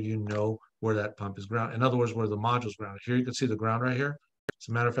sure you know where that pump is grounded. In other words, where the module's grounded. Here you can see the ground right here. As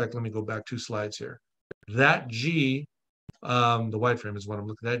a matter of fact, let me go back 2 slides here. That G, the wide frame is what I'm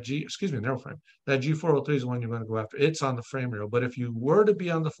looking at. That G, excuse me, narrow frame. That G403 is the one you're going to go after. It's on the frame rail. But if you were to be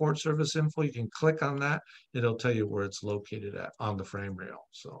on the Ford service info, you can click on that. It'll tell you where it's located at on the frame rail.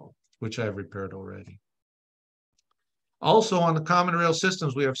 So, which I've repaired already. Also on the Common Rail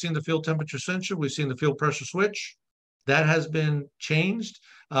systems, we have seen the fuel temperature sensor. We've seen the fuel pressure switch. That has been changed.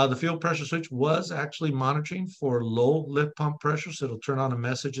 The fuel pressure switch was actually monitoring for low lift pump pressure, so it'll turn on a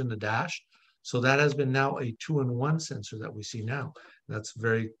message in the dash. So that has been now a 2-in-1 sensor that we see now. That's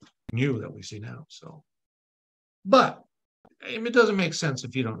very new that we see now. So, but it doesn't make sense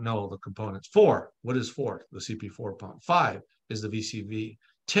if you don't know the components. 4, what is 4? The CP4 pump. 5 is the VCV.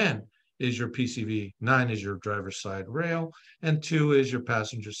 10 is your PCV. 9 is your driver's side rail. And 2 is your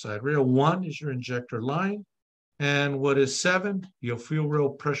passenger side rail. 1 is your injector line. And what is 7? Your fuel rail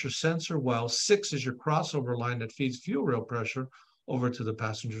pressure sensor, while 6 is your crossover line that feeds fuel rail pressure over to the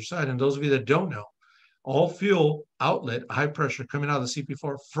passenger side. And those of you that don't know, all fuel outlet, high pressure coming out of the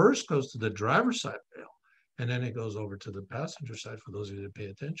CP4 first goes to the driver's side rail, and then it goes over to the passenger side for those of you that pay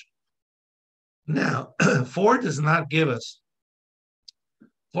attention. Now, Ford does not give us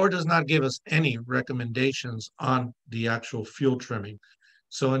any recommendations on the actual fuel trimming.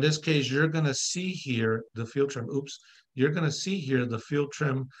 So in this case, you're going to see here the fuel trim. You're going to see here the fuel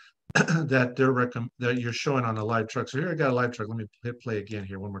trim that you're showing on the live truck. So here I got a live truck. Let me hit play again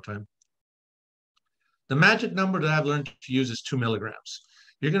here one more time. The magic number that I've learned to use is 2 milligrams.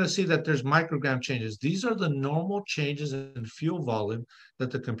 You're going to see that there's microgram changes. These are the normal changes in fuel volume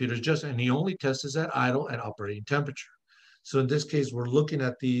that the computer adjusts, and he only tests at idle at operating temperature. So in this case, we're looking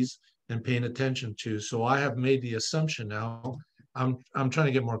at these and paying attention to. So I have made the assumption now. I'm trying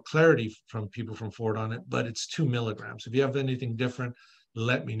to get more clarity from people from Ford on it, but it's 2 milligrams. If you have anything different,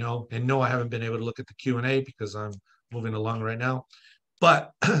 let me know. And no, I haven't been able to look at the Q&A because I'm moving along right now.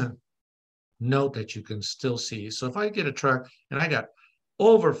 But note that you can still see. So if I get a truck and I got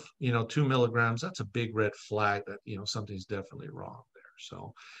over 2 milligrams, that's a big red flag that something's definitely wrong there.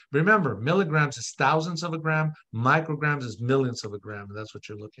 So remember, milligrams is thousandths of a gram, micrograms is millionths of a gram, and that's what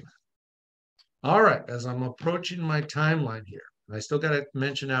you're looking at. All right, as I'm approaching my timeline here, and I still got to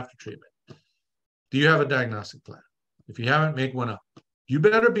mention after treatment. Do you have a diagnostic plan? If you haven't, make one up. You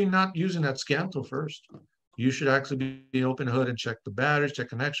better be not using that Scanto first. You should actually be open hood and check the batteries, check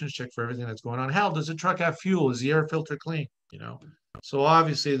connections, check for everything that's going on. Hell, does the truck have fuel? Is the air filter clean? So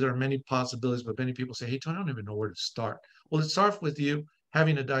obviously there are many possibilities, but many people say, hey, Tony, I don't even know where to start. Well, it starts with you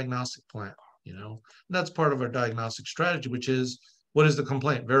having a diagnostic plan, and that's part of our diagnostic strategy, which is, what is the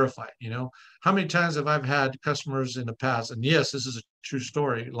complaint? Verify it. How many times have I had customers in the past, and yes, this is a true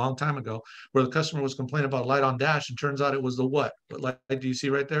story, a long time ago, where the customer was complaining about light on dash, and turns out it was the what? What light do you see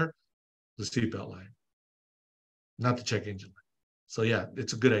right there? The seatbelt light, not the check engine light. So yeah,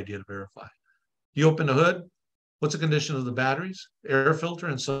 it's a good idea to verify. You open the hood. What's the condition of the batteries, air filter,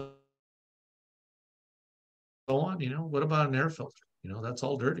 and so on? What about an air filter? That's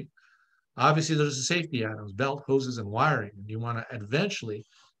all dirty. Obviously, there's the safety items, belt, hoses, and wiring. And you want to eventually,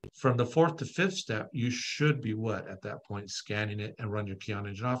 from the 4th to 5th step, you should be at that point, scanning it and run your key on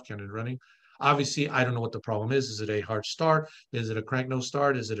engine off, key on engine running. Obviously, I don't know what the problem is. Is it a hard start? Is it a crank no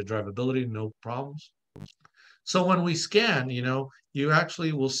start? Is it a drivability? No problems. So when we scan, you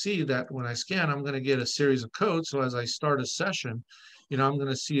actually will see that when I scan, I'm going to get a series of codes. So as I start a session, I'm going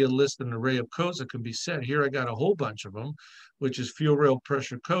to see a list, an array of codes that can be set. Here I got a whole bunch of them, which is fuel rail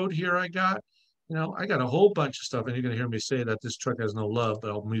pressure code. Here I got, I got a whole bunch of stuff. And you're going to hear me say that this truck has no love,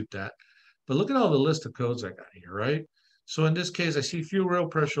 but I'll mute that. But look at all the list of codes I got here, right? So in this case, I see fuel rail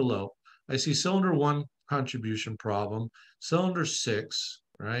pressure low. I see cylinder 1 contribution problem, cylinder 6,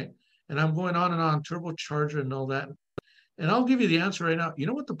 right? And I'm going on and on, turbocharger and all that. And I'll give you the answer right now. You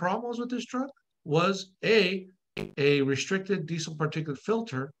know what the problem was with this truck? Was A, a restricted diesel particulate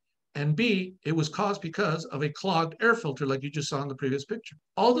filter, and B, it was caused because of a clogged air filter like you just saw in the previous picture.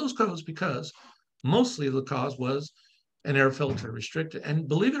 All those codes because mostly the cause was an air filter restricted. And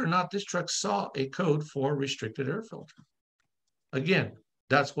believe it or not, this truck saw a code for restricted air filter. Again,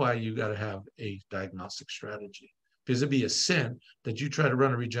 that's why you got to have a diagnostic strategy, because it'd be a sin that you try to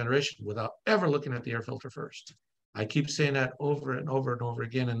run a regeneration without ever looking at the air filter first. I keep saying that over and over and over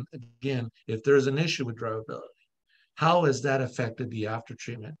again and again. If there's an issue with drivability, how has that affected the after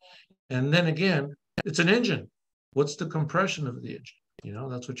treatment? And then again, it's an engine. What's the compression of the engine? You know,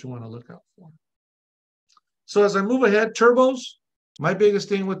 that's what you want to look out for. So as I move ahead, turbos, my biggest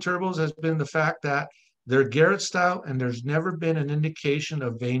thing with turbos has been the fact that they're Garrett style and there's never been an indication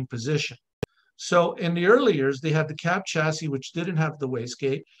of vane position. So in the early years, they had the cab chassis, which didn't have the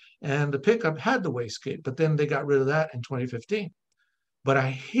wastegate, and the pickup had the wastegate, but then they got rid of that in 2015. But I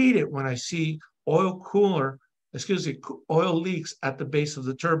hate it when I see oil leaks at the base of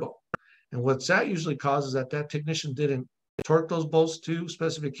the turbo. And what that usually causes is that technician didn't torque those bolts to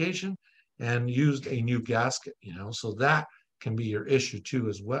specification and used a new gasket, you know, so that can be your issue too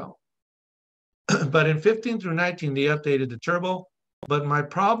as well. But in 15 through 19, they updated the turbo. But my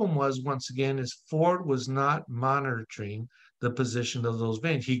problem was, once again, is Ford was not monitoring the position of those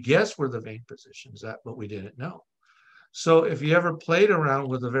vanes. He guessed where the vane position is at, but we didn't know. So if you ever played around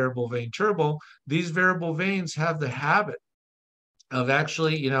with a variable vane turbo, these variable vanes have the habit of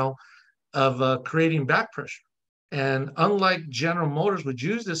actually, you know, of creating back pressure. And unlike General Motors would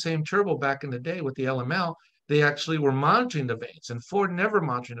use the same turbo back in the day with the LML, they actually were monitoring the vanes, and Ford never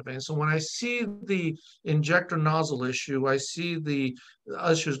monitoring the vanes. So when I see the injector nozzle issue, I see the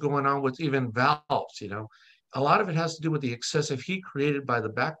issues going on with even valves, you know, a lot of it has to do with the excessive heat created by the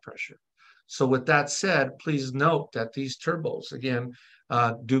back pressure. So with that said, please note that these turbos, again,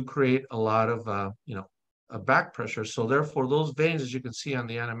 do create a lot of, you know, a back pressure. So therefore, those vanes, as you can see on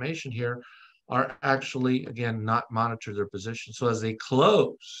the animation here, are actually, again, not monitor their position. So as they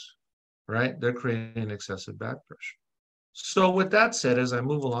close, right, they're creating excessive back pressure. So with that said, as I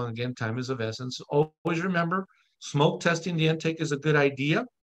move along, again, time is of essence. Always remember, smoke testing the intake is a good idea.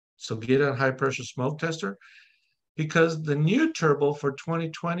 So get a high pressure smoke tester, because the new turbo for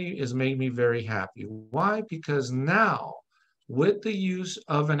 2020 has made me very happy. Why? Because now, with the use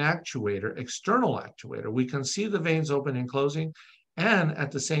of an actuator, external actuator, we can see the vanes open and closing. And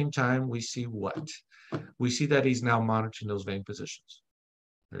at the same time, we see what? We see that he's now monitoring those vane positions.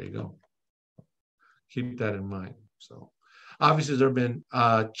 There you go. Keep that in mind. So obviously there have been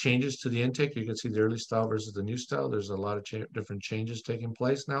changes to the intake. You can see the early style versus the new style. There's a lot of different changes taking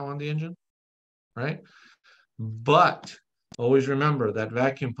place now on the engine, right? But always remember that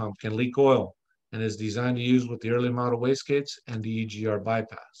vacuum pump can leak oil and is designed to use with the early model wastegates and the EGR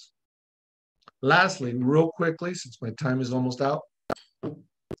bypass. Lastly, real quickly, since my time is almost out,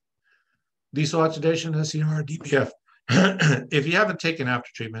 diesel oxidation, SCR, DPF. If you haven't taken after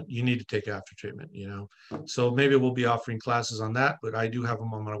treatment, you need to take after treatment, you know. So maybe we'll be offering classes on that, but I do have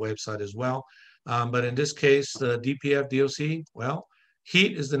them on my website as well. But in this case, the DPF, DOC, well,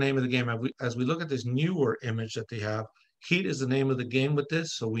 heat is the name of the game. As we look at this newer image that they have, heat is the name of the game with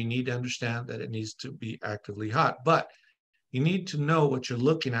this. So we need to understand that it needs to be actively hot. But you need to know what you're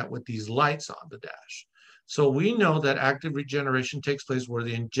looking at with these lights on the dash. So we know that active regeneration takes place where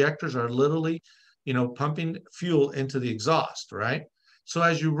the injectors are literally, you know, pumping fuel into the exhaust, right? So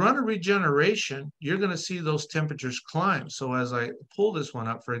as you run a regeneration, you're going to see those temperatures climb. So as I pull this one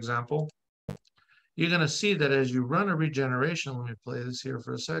up, for example, you're going to see that as you run a regeneration, let me play this here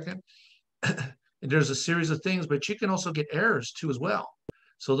for a second. There's a series of things, but you can also get errors too as well.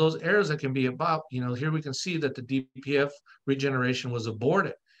 So those errors that can be about, you know, here we can see that the DPF regeneration was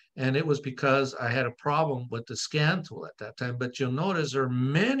aborted. And it was because I had a problem with the scan tool at that time. But you'll notice there are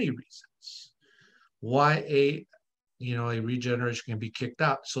many reasons why a regeneration can be kicked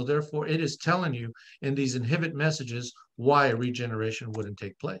out. So therefore, it is telling you in these inhibit messages why a regeneration wouldn't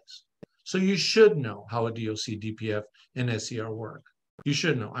take place. So you should know how a DOC, DPF, and SCR work. You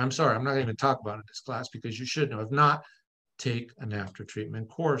should know. I'm sorry, I'm not going to even talk about it in this class because you should know. If not, take an after treatment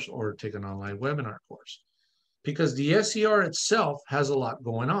course or take an online webinar course. Because the SCR itself has a lot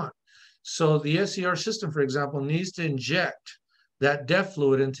going on. So the SCR system, for example, needs to inject that DEF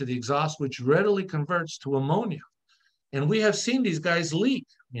fluid into the exhaust, which readily converts to ammonia. And we have seen these guys leak.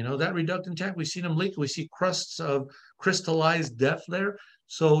 You know, that reductant tank, we've seen them leak. We see crusts of crystallized depth there.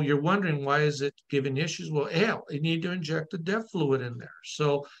 So you're wondering, why is it giving issues? Well, hell, you need to inject the depth fluid in there.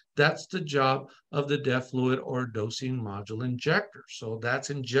 So that's the job of the depth fluid or dosing module injector. So that's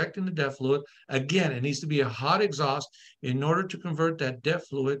injecting the depth fluid. Again, it needs to be a hot exhaust in order to convert that depth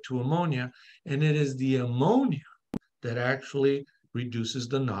fluid to ammonia. And it is the ammonia that actually reduces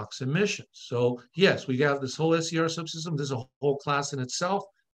the NOx emissions. So yes, we have this whole SCR subsystem. This is a whole class in itself,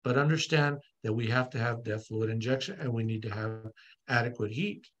 but understand that we have to have depth fluid injection and we need to have adequate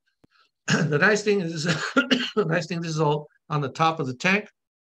heat. The nice thing is, this is all on the top of the tank.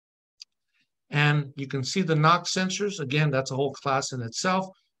 And you can see the NOx sensors. Again, that's a whole class in itself.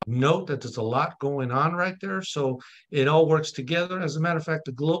 Note that there's a lot going on right there. So it all works together. As a matter of fact,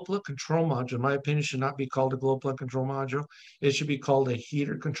 the glow plug control module, in my opinion, should not be called a glow plug control module. It should be called a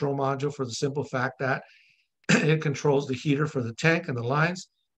heater control module, for the simple fact that it controls the heater for the tank and the lines,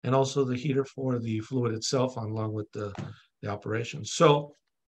 and also the heater for the fluid itself, along with the operation. So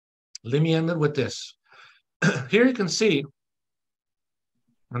let me end it with this. Here you can see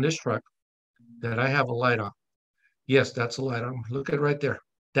on this truck that I have a light on. Yes, that's a light on. Look at it right there.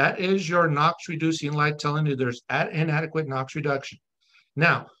 That is your NOx reducing light telling you there's inadequate NOx reduction.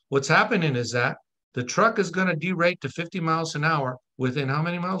 Now, what's happening is that the truck is going to derate to 50 miles an hour within how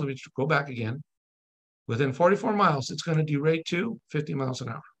many miles? Let me go back again. Within 44 miles, it's going to derate to 50 miles an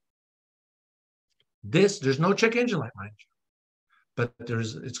hour. There's no check engine light, mind you, but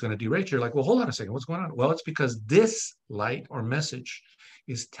it's going to derate. You're like, well, hold on a second. What's going on? Well, it's because this light or message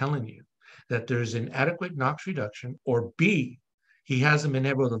is telling you that there's inadequate NOx reduction, or B, he hasn't been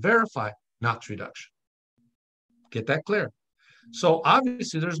able to verify NOx reduction. Get that clear? So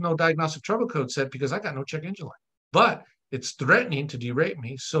obviously there's no diagnostic trouble code set because I got no check engine light, but it's threatening to derate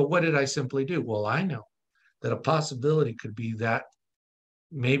me. So what did I simply do? Well, I know that a possibility could be that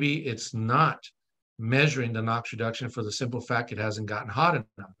maybe it's not measuring the NOx reduction for the simple fact it hasn't gotten hot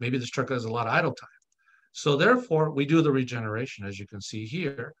enough. Maybe this truck has a lot of idle time. So therefore, we do the regeneration, as you can see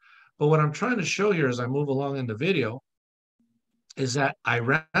here. But what I'm trying to show here as I move along in the video is that I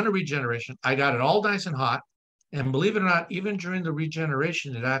ran a regeneration. I got it all nice and hot. And believe it or not, even during the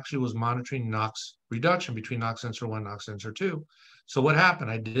regeneration, it actually was monitoring NOx reduction between NOx sensor 1 and NOx sensor 2. So what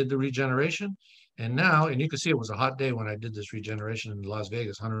happened? I did the regeneration. And now, and you can see it was a hot day when I did this regeneration in Las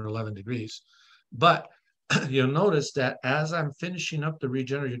Vegas, 111 degrees. But you'll notice that as I'm finishing up the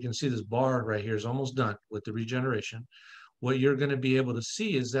regeneration, you can see this bar right here is almost done with the regeneration. What you're going to be able to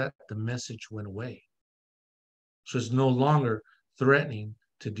see is that the message went away. So it's no longer threatening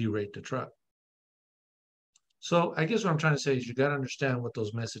to derate the truck. So I guess what I'm trying to say is you got to understand what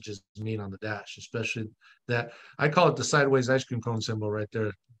those messages mean on the dash, especially that I call it the sideways ice cream cone symbol right there,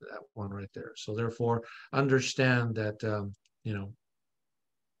 that one right there. So therefore, understand that, you know,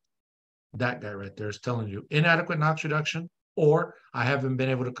 that guy right there is telling you inadequate NOx reduction, or I haven't been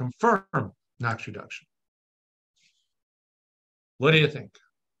able to confirm NOx reduction. What do you think?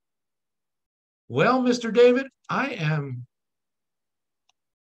 Well, Mr. David, I am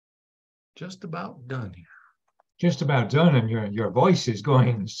just about done here. Just about done, and your voice is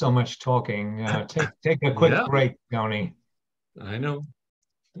going so much talking. Take a quick break, Tony. I know.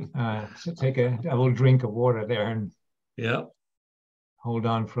 So take a little drink of water there and hold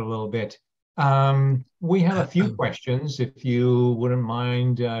on for a little bit. We have a few questions, if you wouldn't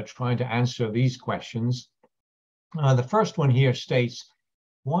mind trying to answer these questions. The first one here states,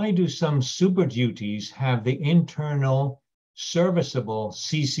 why do some Super Duties have the internal serviceable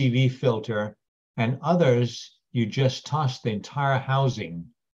CCV filter and others you just toss the entire housing?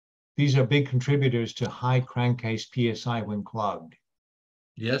 These are big contributors to high crankcase PSI when clogged.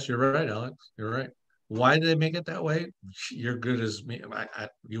 Yes, you're right, Alex. You're right. Why do they make it that way? You're good as me.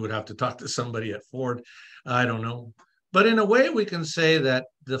 You would have to talk to somebody at Ford. I don't know. But in a way, we can say that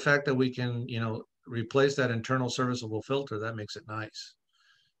the fact that we can, you know, replace that internal serviceable filter, that makes it nice.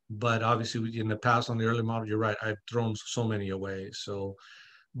 But obviously, in the past, on the early model, you're right. I've thrown so many away. So,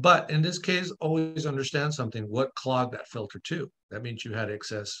 but in this case, always understand something. What clogged that filter too? That means you had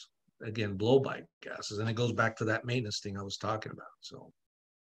excess, again, blow-by gases. And it goes back to that maintenance thing I was talking about. So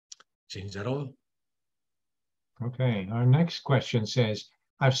change that oil. Okay, our next question says,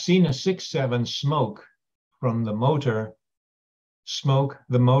 I've seen a 6.7 smoke the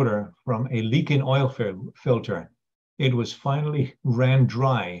motor from a leaking oil filter. It was finally ran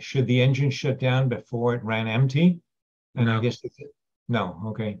dry. Should the engine shut down before it ran empty? And no. I guess no,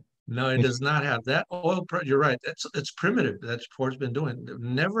 okay. No, it does not have that oil pressure. You're right. It's primitive. That's what Ford's been doing.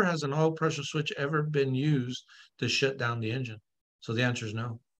 Never has an oil pressure switch ever been used to shut down the engine. So the answer is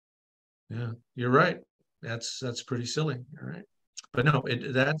no. Yeah, you're right. That's pretty silly. All right. But no,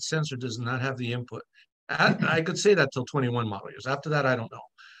 that sensor does not have the input. I could say that till 21 model years. After that, I don't know.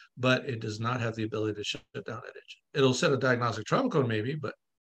 But it does not have the ability to shut down that engine. It'll set a diagnostic trouble code maybe, but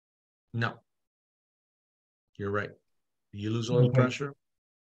no. You're right. You lose oil Okay. pressure.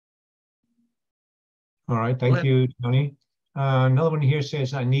 All right. Go Thank ahead. you, Tony. Another one here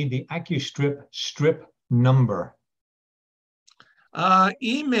says, I need the AccuStrip strip number.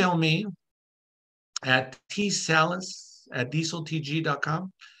 Email me at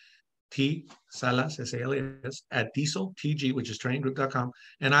tsalas@dieseltg.com. Salas, S-A-L-A-S, at dieseltg, which is traininggroup.com,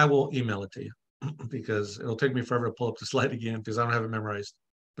 and I will email it to you because it'll take me forever to pull up the slide again because I don't have it memorized.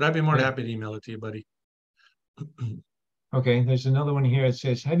 But I'd be more than happy to email it to you, buddy. Okay, there's another one here. It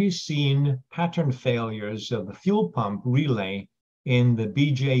says, have you seen pattern failures of the fuel pump relay in the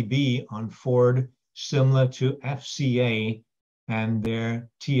BJB on Ford similar to FCA and their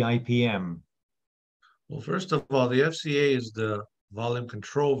TIPM? Well, first of all, the FCA is the volume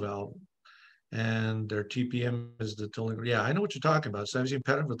control valve, and their TPM is the tolling. Yeah, I know what you're talking about. So have you seen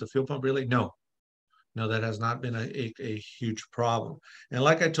pattern with the fuel pump relay? No, that has not been a huge problem. And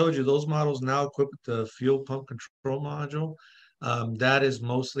like I told you, those models now equipped with the fuel pump control module, that is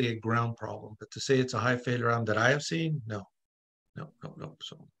mostly a ground problem. But to say it's a high failure arm that I have seen, no. So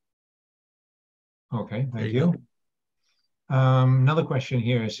Okay, there thank you go. you. Another question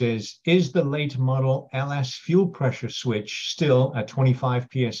here says, is the late model LS fuel pressure switch still a 25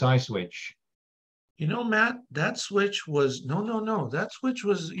 PSI switch? You know, Matt, that switch was, no. That switch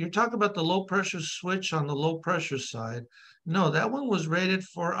was, you're talking about the low pressure switch on the low pressure side. No, that one was rated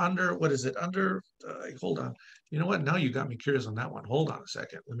for under, what is it? Hold on. You know what? Now you got me curious on that one. Hold on a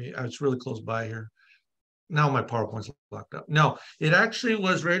second. It's really close by here. Now my PowerPoint's locked up. No, it actually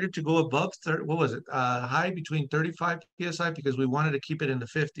was rated to go above 30, what was it? High between 35 PSI because we wanted to keep it in the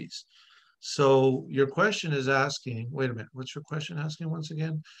 50s. So your question is asking, wait a minute, what's your question asking once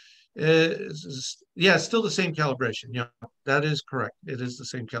again? Yeah, it's still the same calibration. Yeah, that is correct. It is the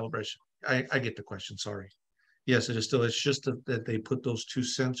same calibration. I get the question. Sorry. Yes, it is still. It's just that they put those two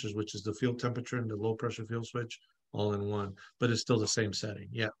sensors, which is the fuel temperature and the low pressure fuel switch, all in one. But it's still the same setting.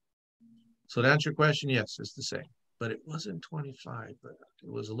 Yeah. So to answer your question, yes, it's the same. But it wasn't 25, but it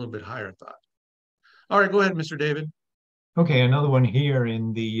was a little bit higher, I thought. All right, go ahead, Mr. David. Okay, another one here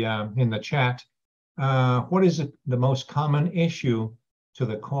in the chat. What is the most common issue to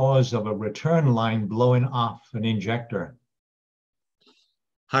the cause of a return line blowing off an injector?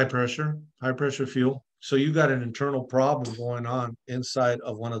 High pressure fuel. So you got an internal problem going on inside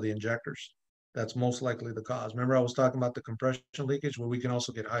of one of the injectors. That's most likely the cause. Remember, I was talking about the compression leakage where we can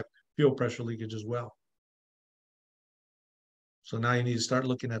also get high fuel pressure leakage as well. So now you need to start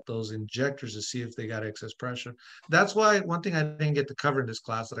looking at those injectors to see if they got excess pressure. That's why one thing I didn't get to cover in this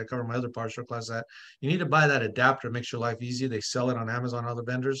class that I cover in my other PowerStroke class, that you need to buy that adapter. It makes your life easy. They sell it on Amazon, other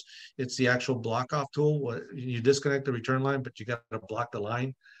vendors. It's the actual block off tool. You disconnect the return line, but you got to block the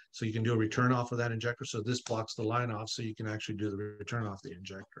line so you can do a return off of that injector. So this blocks the line off so you can actually do the return off the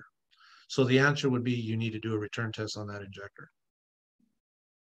injector. So the answer would be you need to do a return test on that injector.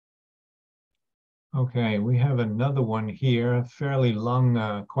 Okay, we have another one here, a fairly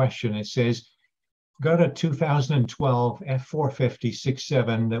long question. It says, got a 2012 F450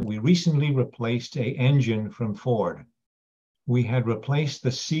 6.7 that we recently replaced an engine from Ford. We had replaced the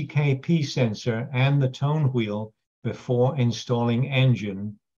CKP sensor and the tone wheel before installing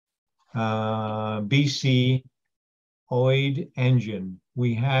engine. BC OID engine.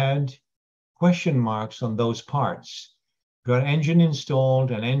 We had question marks on those parts. Got engine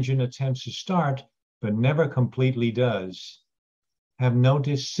installed and engine attempts to start, but never completely does. Have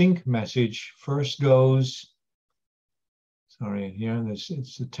noticed sync message first goes. Sorry, here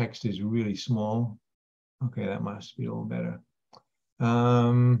the text is really small. Okay, that must be a little better.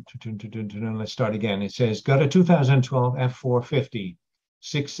 Let's start again. It says, got a 2012 F450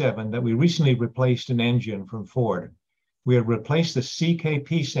 6.7 that we recently replaced an engine from Ford. We had replaced the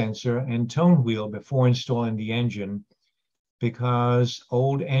CKP sensor and tone wheel before installing the engine because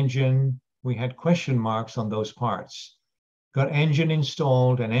old engine, we had question marks on those parts. Got engine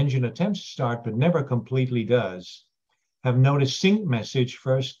installed and engine attempts to start, but never completely does. Have noticed sync message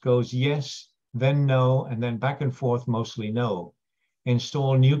first goes yes, then no, and then back and forth, mostly no.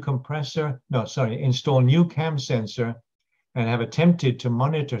 Install new cam sensor and have attempted to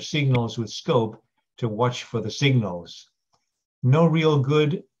monitor signals with scope to watch for the signals. No real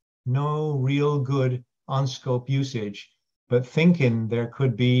good on scope usage, but thinking there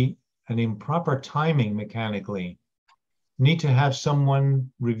could be an improper timing mechanically. Need to have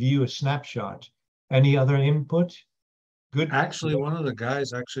someone review a snapshot. Any other input? Good. Actually, one of the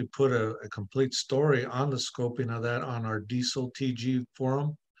guys actually put a complete story on the scoping of that on our Diesel TG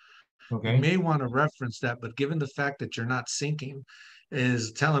forum. You Okay. may want to reference that, but given the fact that you're not syncing,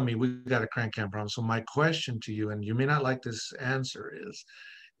 is telling me we got a crank cam problem. So my question to you, and you may not like this answer, is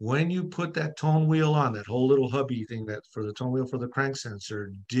when you put that tone wheel on, that whole little hubby thing that for the tone wheel for the crank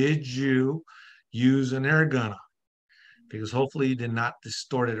sensor, did you use an air gun on? Because hopefully you did not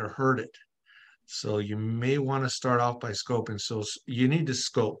distort it or hurt it. So you may want to start off by scoping. So you need to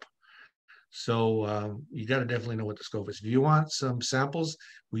scope. So you got to definitely know what the scope is. If you want some samples,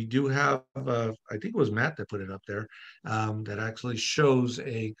 we do have, I think it was Matt that put it up there, that actually shows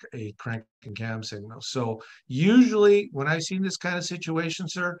a crank and cam signal. So usually when I've seen this kind of situation,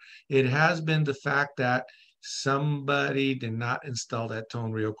 sir, it has been the fact that somebody did not install that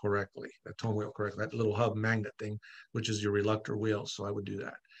tone wheel correctly, that little hub magnet thing, which is your reluctor wheel. So I would do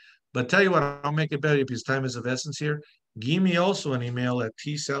that. But tell you what, I'll make it better because time is of essence here. Give me also an email at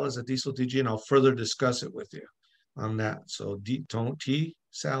tsalas@dieseltg, and I'll further discuss it with you on that. So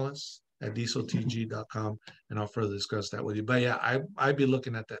tsalas@dieseltg.com, and I'll further discuss that with you. But yeah, I'd be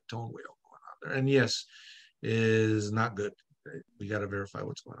looking at that tone wheel going on there. And yes, is not good. We got to verify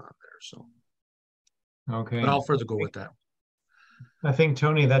what's going on there. So, Okay. but I'll further go with that. I think,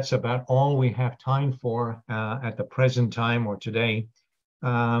 Tony, that's about all we have time for at the present time or today.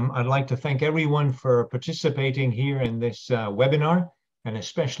 I'd like to thank everyone for participating here in this webinar, and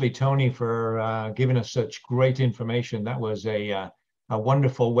especially Tony for giving us such great information. That was a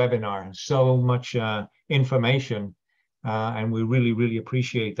wonderful webinar, so much information, and we really, really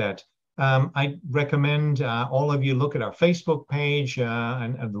appreciate that. I recommend all of you look at our Facebook page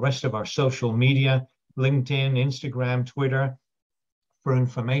and the rest of our social media, LinkedIn, Instagram, Twitter, for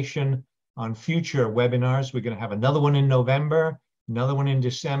information on future webinars. We're going to have another one in November, another one in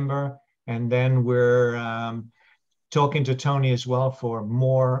December, and then we're talking to Tony as well for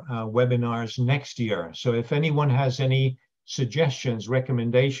more webinars next year. So if anyone has any suggestions,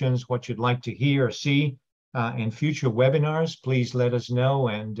 recommendations, what you'd like to hear or see in future webinars, please let us know,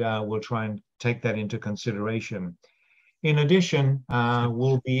 and we'll try and take that into consideration. In addition,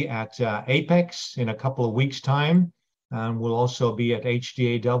 we'll be at Apex in a couple of weeks' time. We'll also be at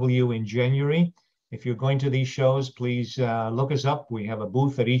HDAW in January. If you're going to these shows, please look us up. We have a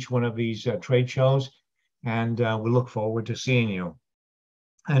booth at each one of these trade shows, and we look forward to seeing you.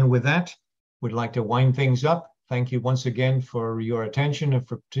 And with that, we'd like to wind things up. Thank you once again for your attention and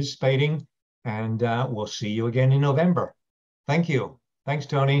for participating, and we'll see you again in November. Thank you. Thanks,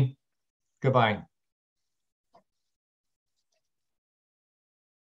 Tony. Goodbye.